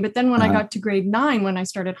doing. But then when I got to grade 9, when I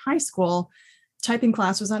started high school, typing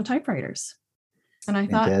class was on typewriters. And I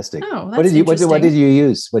Fantastic. thought, what did you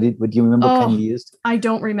use? What do you remember what kind you used? I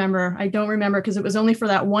don't remember because it was only for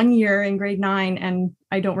that 1 year in grade 9, and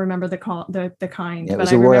I don't remember the kind. Yeah, it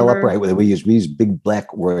was a Royal Upright. We used big black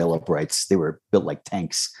Royal Uprights. They were built like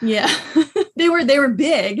tanks. Yeah, they were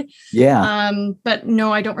big. Yeah. But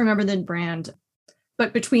no, I don't remember the brand.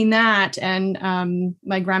 But between that and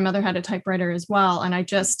my grandmother had a typewriter as well, and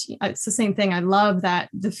it's the same thing. I love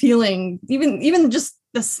the feeling, even just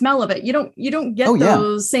the smell of it. You don't get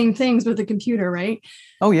those same things with a computer, right?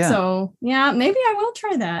 Oh yeah. So yeah, maybe I will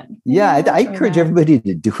try that. I encourage everybody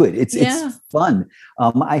to do it. It's fun.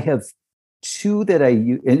 I have 2 that I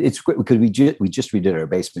use, and it's great because we just redid our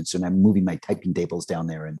basement, so I'm moving my typing tables down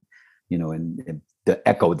there, and and the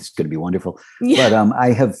echo is going to be wonderful. Yeah. But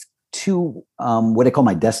I have 2 what I call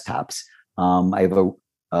my desktops. I have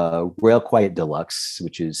a Royal Quiet Deluxe,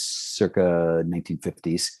 which is circa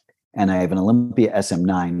 1950s. And I have an Olympia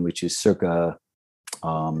SM9, which is circa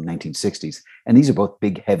 1960s. And these are both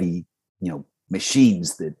big, heavy,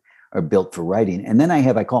 machines that are built for writing. And then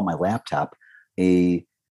I call it my laptop, a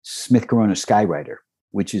Smith Corona Skywriter,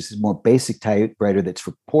 which is a more basic typewriter that's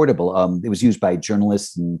for portable. It was used by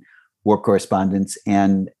journalists and war correspondents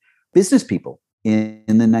and business people in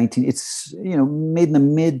the it's made in the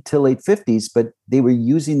mid to late 50s, but they were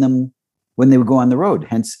using them when they would go on the road,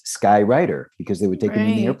 hence Skywriter, because they would take them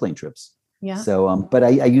in the airplane trips. Yeah. So, but I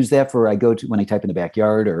use that when I type in the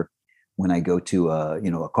backyard, or when I go to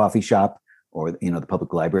a coffee shop. or, the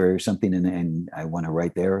public library or something, and I want to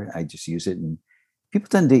write there, I just use it. And people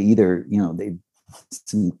tend to either,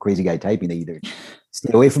 some crazy guy typing, they either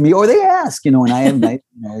stay away from me or they ask, and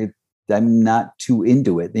I'm not too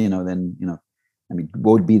into it, then, I mean,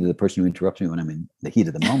 what would be the person who interrupts me when I'm in the heat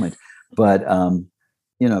of the moment? But,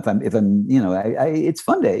 if I'm, it's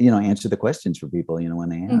fun to, answer the questions for people, when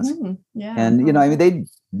they ask. Mm-hmm. Yeah. And, I mean,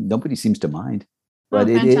 nobody seems to mind. But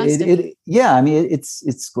fantastic.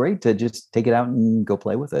 it's great to just take it out and go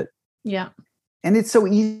play with it. Yeah. And it's so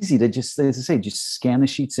easy to just, as I say, just scan the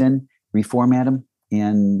sheets in, reformat them,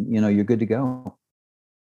 and, you're good to go.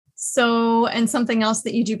 So, and something else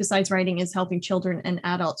that you do besides writing is helping children and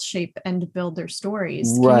adults shape and build their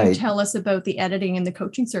stories. Right. Can you tell us about the editing and the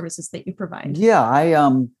coaching services that you provide? Yeah,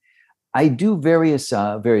 I do various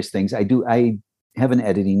things. I have an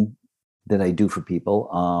editing that I do for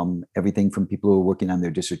people. Everything from people who are working on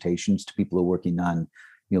their dissertations to people who are working on,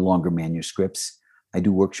 longer manuscripts. I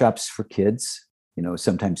do workshops for kids,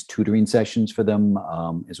 sometimes tutoring sessions for them,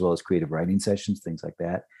 as well as creative writing sessions, things like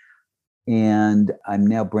that. And I'm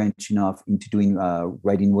now branching off into doing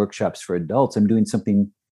writing workshops for adults. I'm doing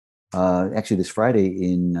something actually this Friday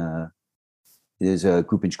there's a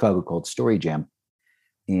group in Chicago called Story Jam.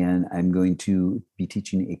 And I'm going to be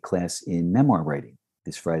teaching a class in memoir writing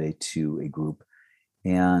this Friday to a group.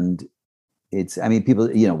 And people,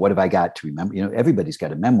 what have I got to remember? Everybody's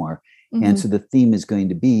got a memoir. Mm-hmm. And so the theme is going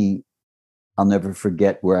to be, I'll never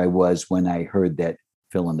forget where I was when I heard that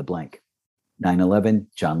fill in the blank. 9/11,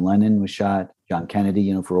 John Lennon was shot, John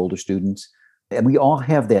Kennedy, for older students. And we all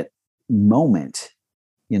have that moment,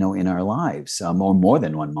 in our lives, or more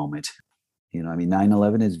than one moment.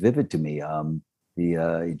 9/11 is vivid to me.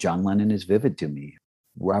 The John Lennon is vivid to me.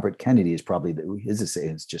 Robert Kennedy is probably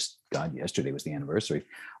it's just, God, yesterday was the anniversary.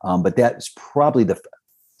 But that's probably the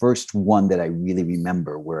first one that I really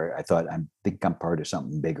remember where I thought, I think I'm part of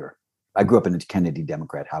something bigger. I grew up in a Kennedy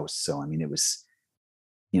Democrat house. So, it was,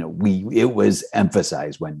 it was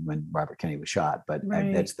emphasized when Robert Kennedy was shot, but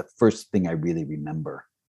right. That's the first thing I really remember,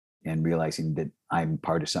 and realizing that I'm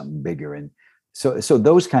part of something bigger. And so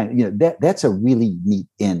those that's a really neat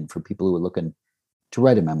in for people who are looking to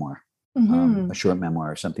write a memoir, a short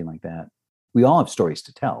memoir or something like that. We all have stories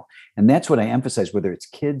to tell. And that's what I emphasize, whether it's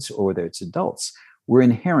kids or whether it's adults. We're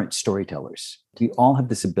inherent storytellers. We all have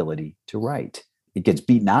this ability to write. It gets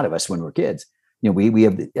beaten out of us when we're kids. We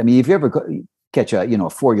have, if you ever catch a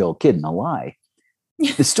 4-year-old kid in a lie,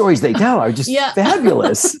 the stories they tell are just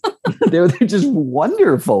fabulous. they're just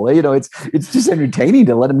wonderful. It's just entertaining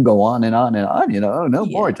to let them go on and on and on.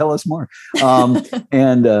 More, tell us more. But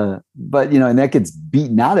that gets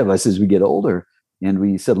beaten out of us as we get older, and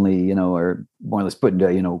we suddenly are more or less put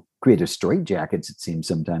into creative straitjackets, it seems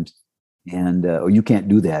sometimes. And or you can't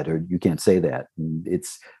do that, or you can't say that.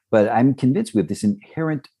 But I'm convinced we have this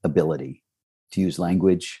inherent ability to use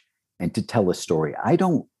language and to tell a story.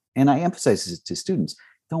 And I emphasize this to students,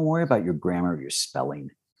 don't worry about your grammar or your spelling.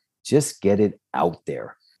 Just get it out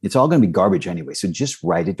there. It's all going to be garbage anyway. So just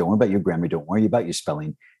write it. Don't worry about your grammar. Don't worry about your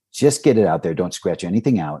spelling. Just get it out there. Don't scratch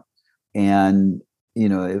anything out. And,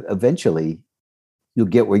 eventually you'll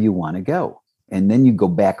get where you want to go. And then you go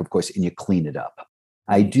back, of course, and you clean it up.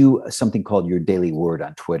 I do something called Your Daily Word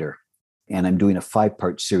on Twitter. And I'm doing a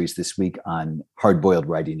 5-part series this week on hard-boiled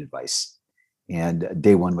writing advice. And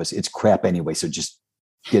day one was, it's crap anyway. So just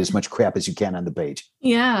get as much crap as you can on the page.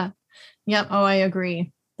 Yeah. Yep. Oh, I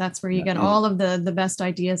agree. That's where you get all of the best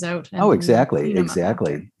ideas out. Exactly.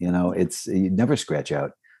 It's, you never scratch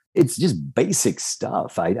out. It's just basic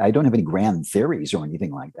stuff. I don't have any grand theories or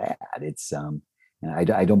anything like that. It's,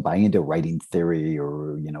 I don't buy into writing theory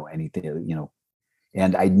or, anything,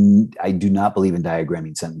 and I do not believe in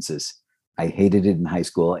diagramming sentences. I hated it in high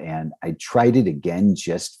school, and I tried it again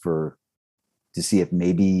just to see if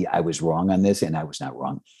maybe I was wrong on this, and I was not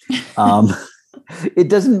wrong. It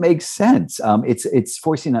doesn't make sense. It's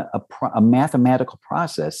forcing a mathematical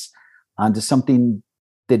process onto something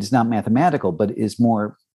that is not mathematical, but is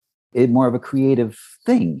more of a creative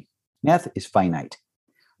thing. Math is finite,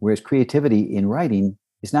 whereas creativity in writing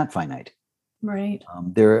is not finite. Right.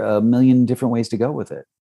 There are a million different ways to go with it.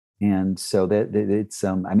 And so that it's,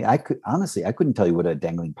 I couldn't tell you what a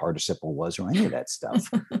dangling participle was or any of that stuff.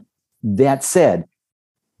 That said,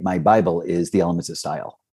 my Bible is The Elements of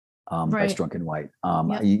Style by Strunk and White.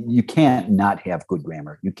 You can't not have good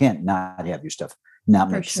grammar. You can't not have your stuff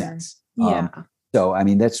not make sense. Yeah. So,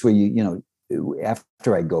 that's where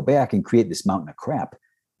after I go back and create this mountain of crap,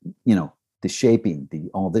 the shaping,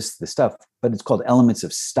 the stuff, but it's called Elements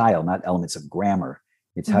of Style, not elements of grammar.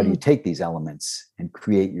 It's how do you take these elements and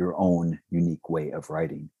create your own unique way of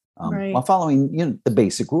writing while following, the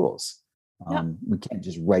basic rules. We can't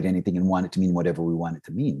just write anything and want it to mean whatever we want it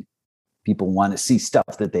to mean. People want to see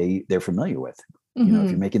stuff that they're familiar with. If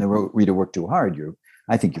you're making the reader work too hard,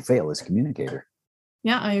 I think you fail as a communicator.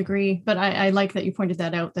 Yeah, I agree. But I like that you pointed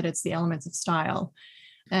that out, that it's the elements of style.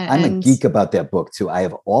 I'm a geek about that book too. I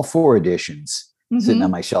have all 4 editions sitting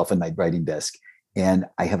on my shelf in my writing desk, and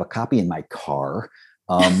I have a copy in my car.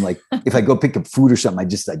 Like if I go pick up food or something, I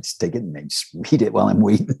just take it and I just read it while I'm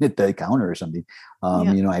waiting at the counter or something. I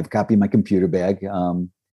have a copy in my computer bag.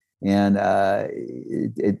 And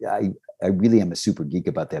I really am a super geek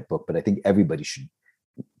about that book, but I think everybody should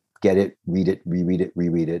get it, read it, reread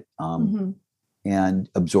it, and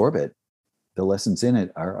absorb it. The lessons in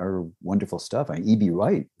it are wonderful stuff. E.B.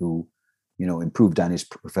 Wright, who, improved on his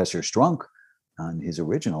Professor Strunk on his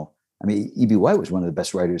original. E.B. White was one of the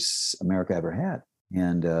best writers America ever had.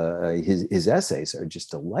 And his essays are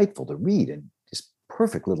just delightful to read and just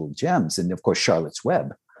perfect little gems. And of course, Charlotte's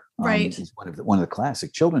Web. Right. He's one of the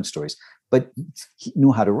classic children's stories, but he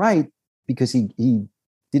knew how to write because he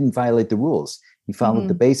didn't violate the rules. He followed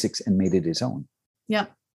the basics and made it his own. Yeah,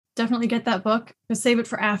 definitely get that book, but save it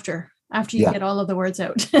for after you get all of the words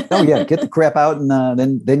out. Oh yeah, get the crap out and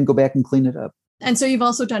then go back and clean it up. And so you've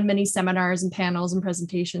also done many seminars and panels and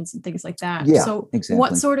presentations and things like that. Yeah, so exactly.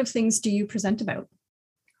 What sort of things do you present about?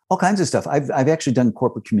 All kinds of stuff. I've actually done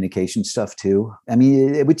corporate communication stuff too.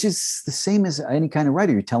 Which is the same as any kind of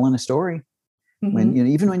writer. You're telling a story. When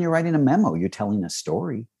even when you're writing a memo, you're telling a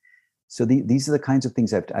story. So these are the kinds of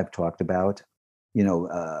things I've talked about.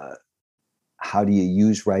 How do you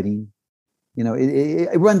use writing?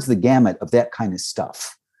 It runs the gamut of that kind of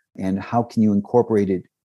stuff. And how can you incorporate it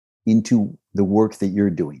into the work that you're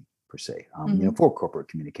doing per se? For corporate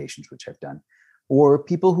communications, which I've done. Or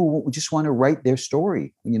people who just want to write their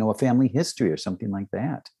story, a family history or something like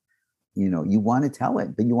that. You want to tell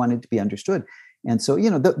it, but you want it to be understood. And so,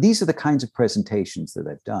 these are the kinds of presentations that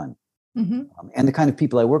I've done and the kind of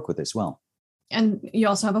people I work with as well. And you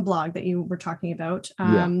also have a blog that you were talking about.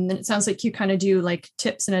 And it sounds like you kind of do like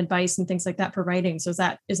tips and advice and things like that for writing. So is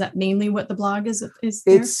that mainly what the blog is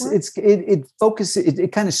it focuses,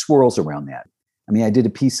 it kind of swirls around that. I did a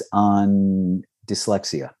piece on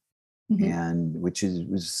dyslexia. And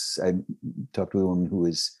I talked to a woman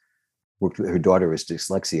who worked with her daughter is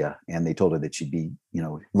dyslexia, and they told her that she'd be,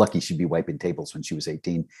 lucky she'd be wiping tables when she was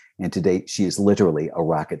 18. And today she is literally a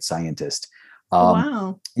rocket scientist.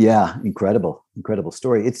 Wow. Yeah. Incredible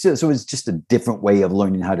story. It's just a different way of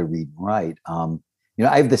learning how to read and write.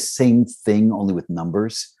 I have the same thing only with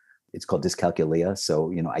numbers. It's called dyscalculia.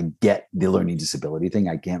 So, I get the learning disability thing.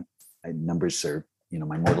 Numbers are,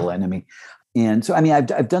 my mortal enemy. And so,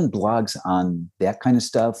 I've done blogs on that kind of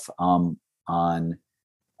stuff, on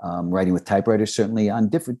writing with typewriters, certainly on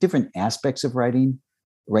different aspects of writing.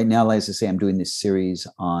 Right now, as I say, I'm doing this series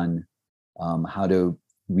on how to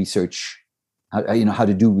research, how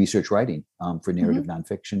to do research writing for narrative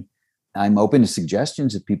nonfiction. I'm open to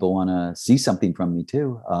suggestions if people want to see something from me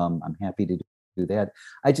too. I'm happy to do that.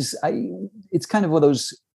 It's kind of one of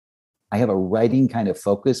those. I have a writing kind of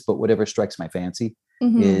focus, but whatever strikes my fancy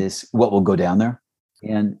is what will go down there.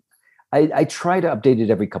 And I try to update it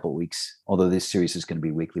every couple of weeks, although this series is going to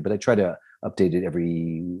be weekly, but I try to update it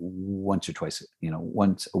every once or twice,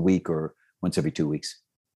 once a week or once every 2 weeks.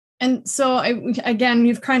 And so again,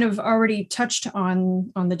 you've kind of already touched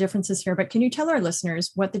on the differences here, but can you tell our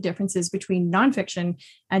listeners what the difference is between nonfiction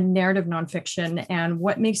and narrative nonfiction, and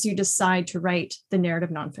what makes you decide to write the narrative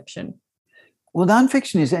nonfiction? Well,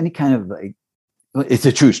 nonfiction is any kind of it's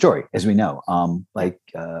a true story, as we know, a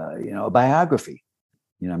biography.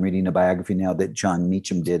 I'm reading a biography now that John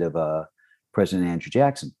Meacham did of President Andrew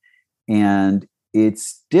Jackson. And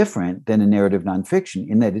it's different than a narrative nonfiction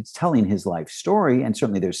in that it's telling his life story. And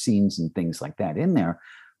certainly there's scenes and things like that in there.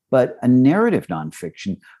 But a narrative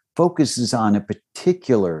nonfiction focuses on a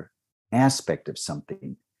particular aspect of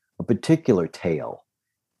something, a particular tale,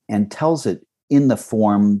 and tells it in the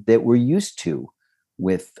form that we're used to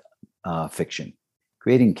with fiction,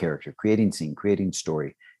 creating character, creating scene, creating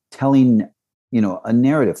story, telling, a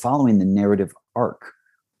narrative, following the narrative arc.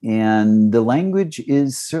 And the language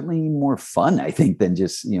is certainly more fun, I think, than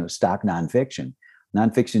just, stock nonfiction.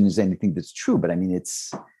 Nonfiction is anything that's true, but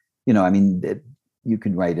it's, you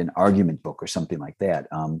can write an argument book or something like that.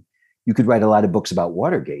 You could write a lot of books about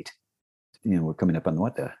Watergate. We're coming up on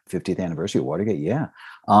the 50th anniversary of Watergate. Yeah.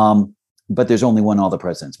 But there's only one, All the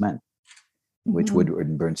President's Men, which Woodward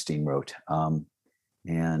and Bernstein wrote.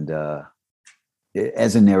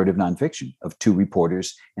 As a narrative nonfiction of two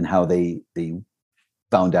reporters and how they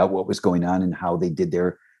found out what was going on and how they did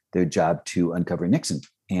their job to uncover Nixon.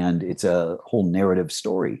 And it's a whole narrative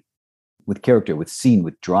story with character, with scene,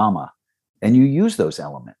 with drama. and you use those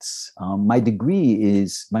elements. My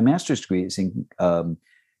master's degree is in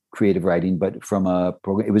creative writing, but from a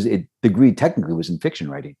program, degree technically was in fiction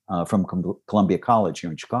writing from Columbia College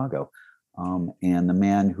here in Chicago. And the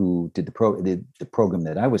man who did the program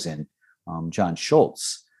that I was in, John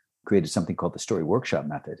Schultz, created something called the Story Workshop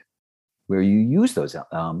Method, where you use those,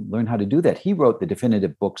 learn how to do that. He wrote the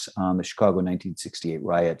definitive books on the Chicago 1968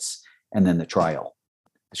 riots and then the trial,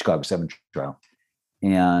 the Chicago 7 trial.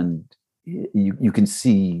 And you can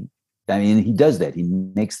see, I mean, he does that. He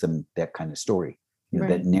makes them that kind of story, right.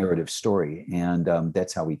 That narrative story. And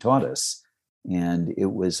that's how he taught us. And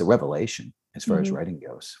it was a revelation as far as writing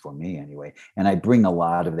goes, for me anyway. And I bring a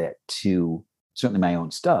lot of that to certainly my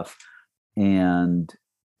own stuff, and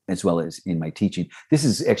as well as in my teaching. This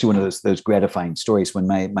is actually one of those gratifying stories. When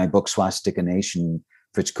my book Swastika Nation,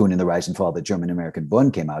 Fritz Kuhn and the Rise and Fall of the German-American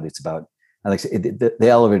Bund came out, it's about, I like to say, the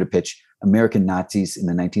elevator pitch, American Nazis in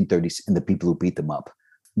the 1930s and the people who beat them up.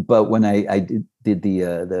 But when I did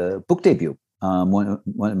the book debut, one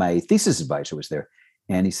of my thesis advisor was there,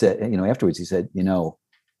 and he said, afterwards he said,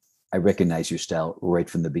 I recognize your style right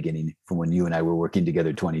from the beginning, from when you and I were working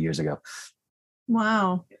together 20 years ago.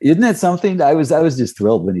 Wow. Isn't that something? I was just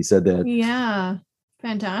thrilled when he said that. Yeah.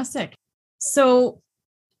 Fantastic. So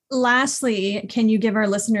lastly, can you give our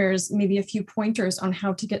listeners maybe a few pointers on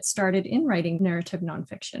how to get started in writing narrative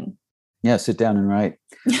nonfiction? Yeah, sit down and write.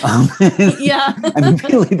 Yeah. I mean,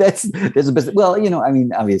 really, that's the best. Well,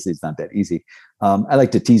 obviously it's not that easy. I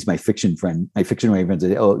like to tease my fiction writing friends.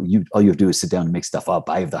 Say, all you have to do is sit down and make stuff up.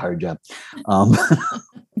 I have the hard job.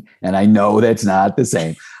 And I know that's not the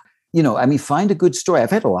same. Find a good story.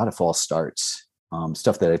 I've had a lot of false starts,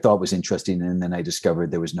 stuff that I thought was interesting. And then I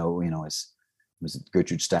discovered there was no, was it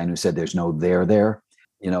Gertrude Stein who said there's no there.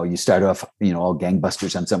 You start off, all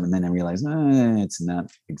gangbusters on something, and then I realize, it's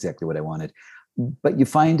not exactly what I wanted. But you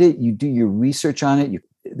find it, you do your research on it.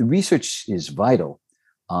 The research is vital,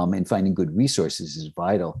 and finding good resources is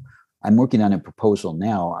vital. I'm working on a proposal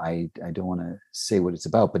now. I don't want to say what it's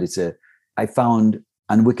about, but I found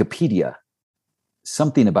on Wikipedia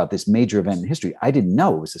something about this major event in history. I didn't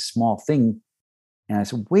know. It was a small thing. And I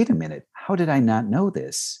said, wait a minute, how did I not know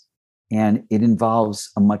this? And it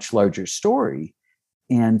involves a much larger story.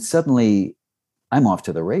 And suddenly I'm off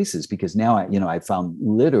to the races, because now I found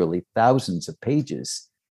literally thousands of pages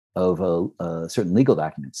of certain legal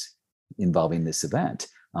documents involving this event,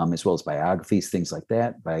 as well as biographies, things like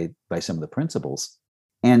that by some of the principals.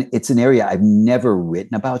 And it's an area I've never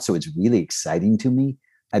written about, so it's really exciting to me.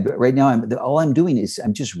 Right now, all I'm doing is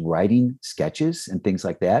I'm just writing sketches and things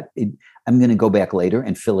like that. I'm going to go back later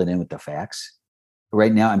and fill it in with the facts.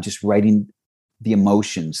 Right now, I'm just writing the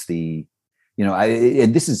emotions, and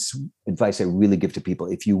this is advice I really give to people.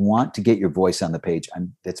 If you want to get your voice on the page,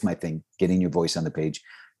 that's my thing, getting your voice on the page.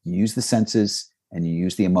 You use the senses and you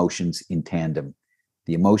use the emotions in tandem.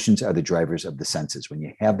 The emotions are the drivers of the senses. When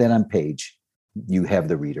you have that on page, you have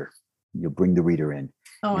the reader. You'll bring the reader in.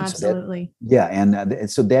 Oh, and absolutely.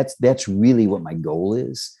 So that's really what my goal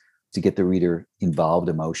is, to get the reader involved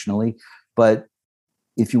emotionally. But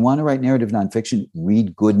if you want to write narrative nonfiction,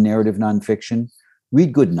 read good narrative nonfiction,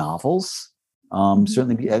 read good novels.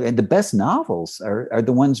 Certainly, and the best novels are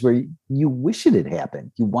the ones where you wish it had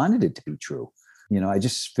happened. You wanted it to be true. I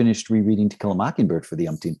just finished rereading To Kill a Mockingbird for the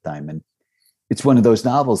umpteenth time, and it's one of those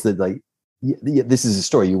novels that, like, this is a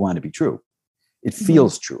story you want to be true. It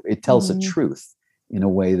feels true. It tells the truth in a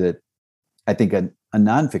way that I think a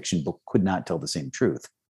nonfiction book could not tell the same truth.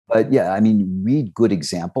 But yeah, read good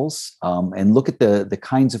examples, and look at the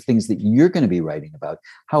kinds of things that you're going to be writing about.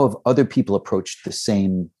 How have other people approached the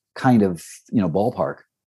same kind of ballpark?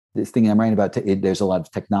 This thing I'm writing about, there's a lot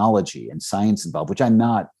of technology and science involved, which I'm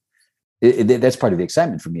not. That's part of the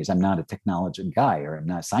excitement for me, is I'm not a technology guy, or I'm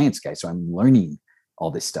not a science guy, so I'm learning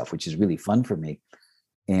all this stuff, which is really fun for me.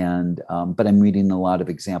 And but I'm reading a lot of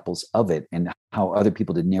examples of it, and how other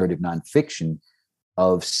people did narrative nonfiction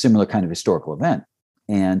of similar kind of historical event.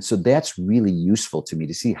 And so that's really useful to me,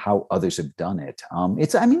 to see how others have done it.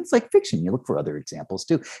 It's like fiction. You look for other examples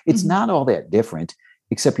too. It's not all that different,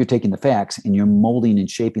 except you're taking the facts and you're molding and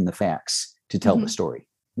shaping the facts to tell the story.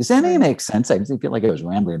 Does that make sense? I feel like I was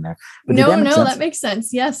rambling there. But no, that makes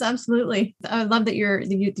sense. Yes, absolutely. I love that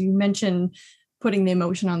you mentioned putting the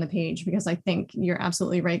emotion on the page, because I think you're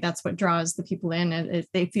absolutely right. That's what draws the people in.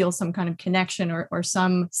 If they feel some kind of connection or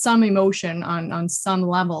some emotion on some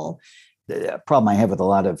level. The problem I have with a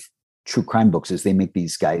lot of true crime books is they make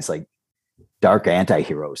these guys like dark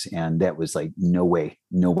anti-heroes. And that was like, no way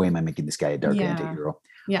am I making this guy a dark anti-hero.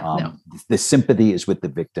 Yeah, no. The sympathy is with the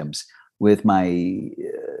victims. With my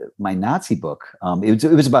my Nazi book, it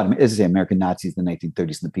was about, as I say, American Nazis in the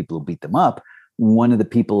 1930s and the people who beat them up. One of the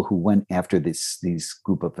people who went after these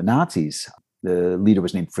group of Nazis, the leader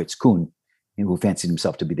was named Fritz Kuhn, who fancied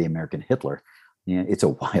himself to be the American Hitler. Yeah, it's a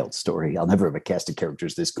wild story. I'll never have a cast of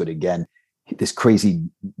characters this good again. This crazy,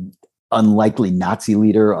 unlikely Nazi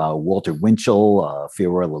leader, Walter Winchell,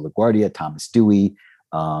 Fiorello LaGuardia, Thomas Dewey,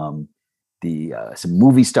 some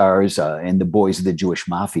movie stars, and the boys of the Jewish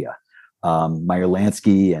Mafia. Meyer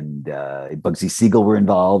Lansky and Bugsy Siegel were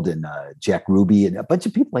involved, and Jack Ruby, and a bunch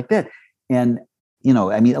of people like that. And,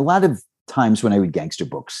 a lot of times when I read gangster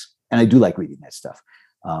books, and I do like reading that stuff,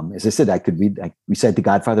 as I said, I recite The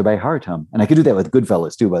Godfather by heart, and I could do that with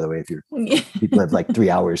Goodfellas too, by the way, if people have like 3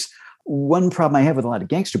 hours. One problem I have with a lot of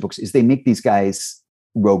gangster books is they make these guys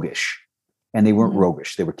roguish, and they weren't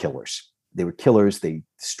roguish. They were killers. They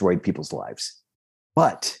destroyed people's lives.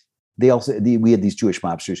 But we had these Jewish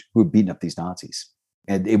mobsters who were beating up these Nazis,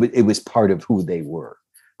 and it was part of who they were.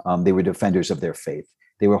 They were defenders of their faith.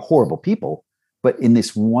 They were horrible people, but in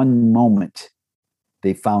this one moment,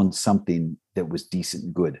 they found something that was decent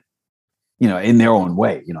and good, in their own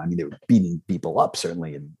way. They were beating people up,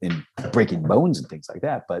 certainly, and breaking bones and things like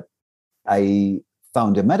that. But I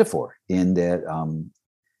found a metaphor in that,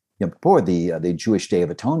 before the Jewish Day of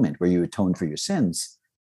Atonement, where you atone for your sins,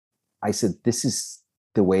 I said, this is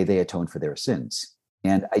the way they atone for their sins.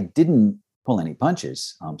 And I didn't pull any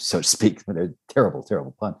punches, so to speak, but a terrible,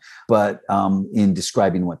 terrible pun, but in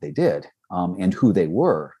describing what they did and who they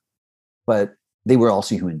were. But they were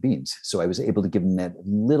also human beings. So I was able to give them that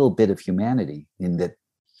little bit of humanity in that,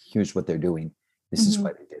 here's what they're doing. This is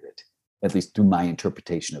why they did it, at least through my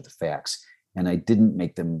interpretation of the facts. And I didn't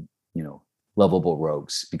make them, lovable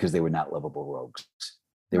rogues, because they were not lovable rogues.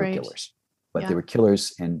 They were killers, but they were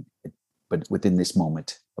killers. But within this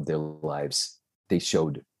moment of their lives, they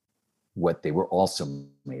showed what they were also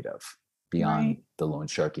made of, beyond the loan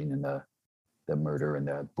sharking and the murder and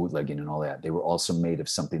the bootlegging and all that. They were also made of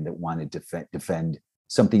something that wanted to defend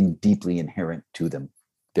something deeply inherent to them,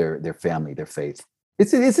 their family, their faith.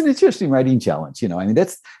 It's an interesting writing challenge.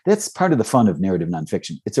 That's part of the fun of narrative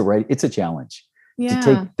nonfiction. It's a challenge to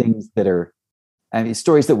take things that are,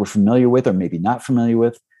 stories that we're familiar with or maybe not familiar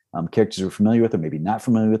with, characters we're familiar with or maybe not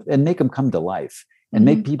familiar with, and make them come to life and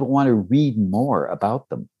make people want to read more about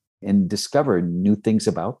them and discover new things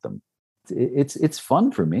about them. It's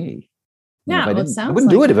fun for me. Yeah, I wouldn't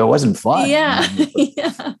do it if it wasn't fun. Yeah.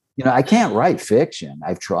 I can't write fiction.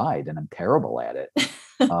 I've tried and I'm terrible at it.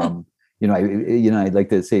 I'd like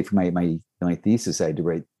to say for my thesis, I had to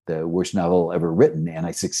write the worst novel ever written, and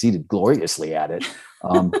I succeeded gloriously at it.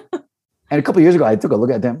 And a couple of years ago, I took a look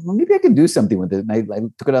at them. Well, maybe I can do something with it. And I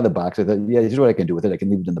took it out of the box. I thought, yeah, here's what I can do with it. I can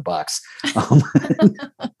leave it in the box. It's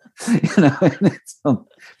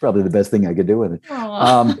probably the best thing I could do with it.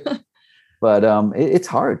 But it's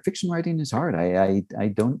hard. Fiction writing is hard. I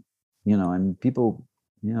don't, and people,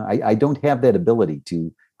 I don't have that ability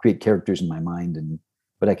to create characters in my mind,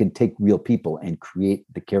 but I can take real people and create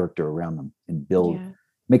the character around them and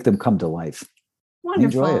make them come to life.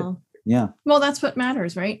 Wonderful. Enjoy it. Yeah. Well, that's what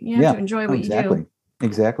matters, right? You have to enjoy what you do.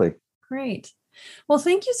 Exactly. Great. Well,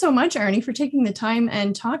 thank you so much, Arnie, for taking the time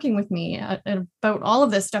and talking with me about all of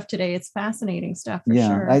this stuff today. It's fascinating stuff, for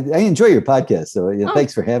sure. I enjoy your podcast. So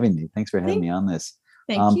thanks for having me. Thanks for having me on this.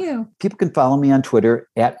 Thank you. People can follow me on Twitter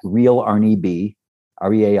at RealArnieB,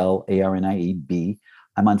 RealArnieb.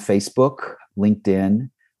 I'm on Facebook, LinkedIn.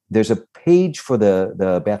 There's a page for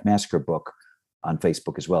the Bath Massacre book on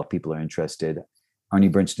Facebook as well, if people are interested.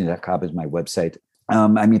 ArnieBernstein.com is my website.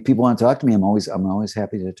 If people want to talk to me, I'm always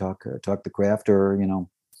happy to talk the craft, or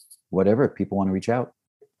whatever. If people want to reach out.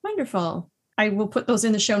 Wonderful. I will put those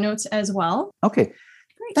in the show notes as well. Okay.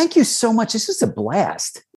 Great. Thank you so much. This was a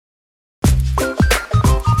blast.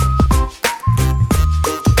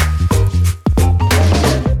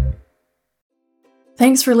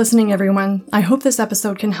 Thanks for listening, everyone. I hope this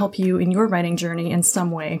episode can help you in your writing journey in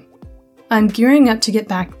some way. I'm gearing up to get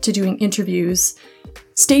back to doing interviews.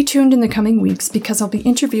 Stay tuned in the coming weeks, because I'll be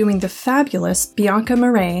interviewing the fabulous Bianca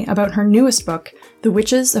Murray about her newest book, The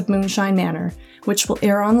Witches of Moonshine Manor, which will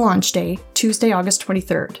air on launch day, Tuesday, August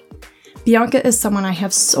 23rd. Bianca is someone I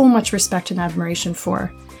have so much respect and admiration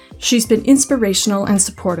for. She's been inspirational and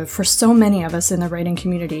supportive for so many of us in the writing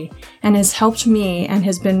community, and has helped me and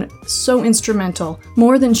has been so instrumental,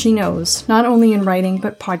 more than she knows, not only in writing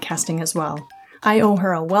but podcasting as well. I owe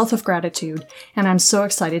her a wealth of gratitude, and I'm so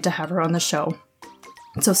excited to have her on the show.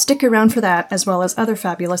 So stick around for that, as well as other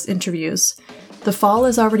fabulous interviews. The fall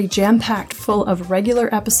is already jam-packed full of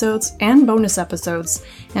regular episodes and bonus episodes,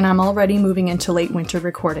 and I'm already moving into late winter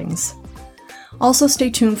recordings. Also, stay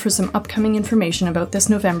tuned for some upcoming information about this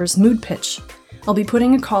November's mood pitch. I'll be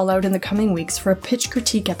putting a call out in the coming weeks for a pitch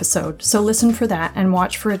critique episode, so listen for that and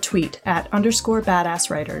watch for a tweet at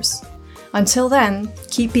 _badasswriters. Until then,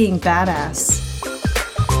 keep being badass.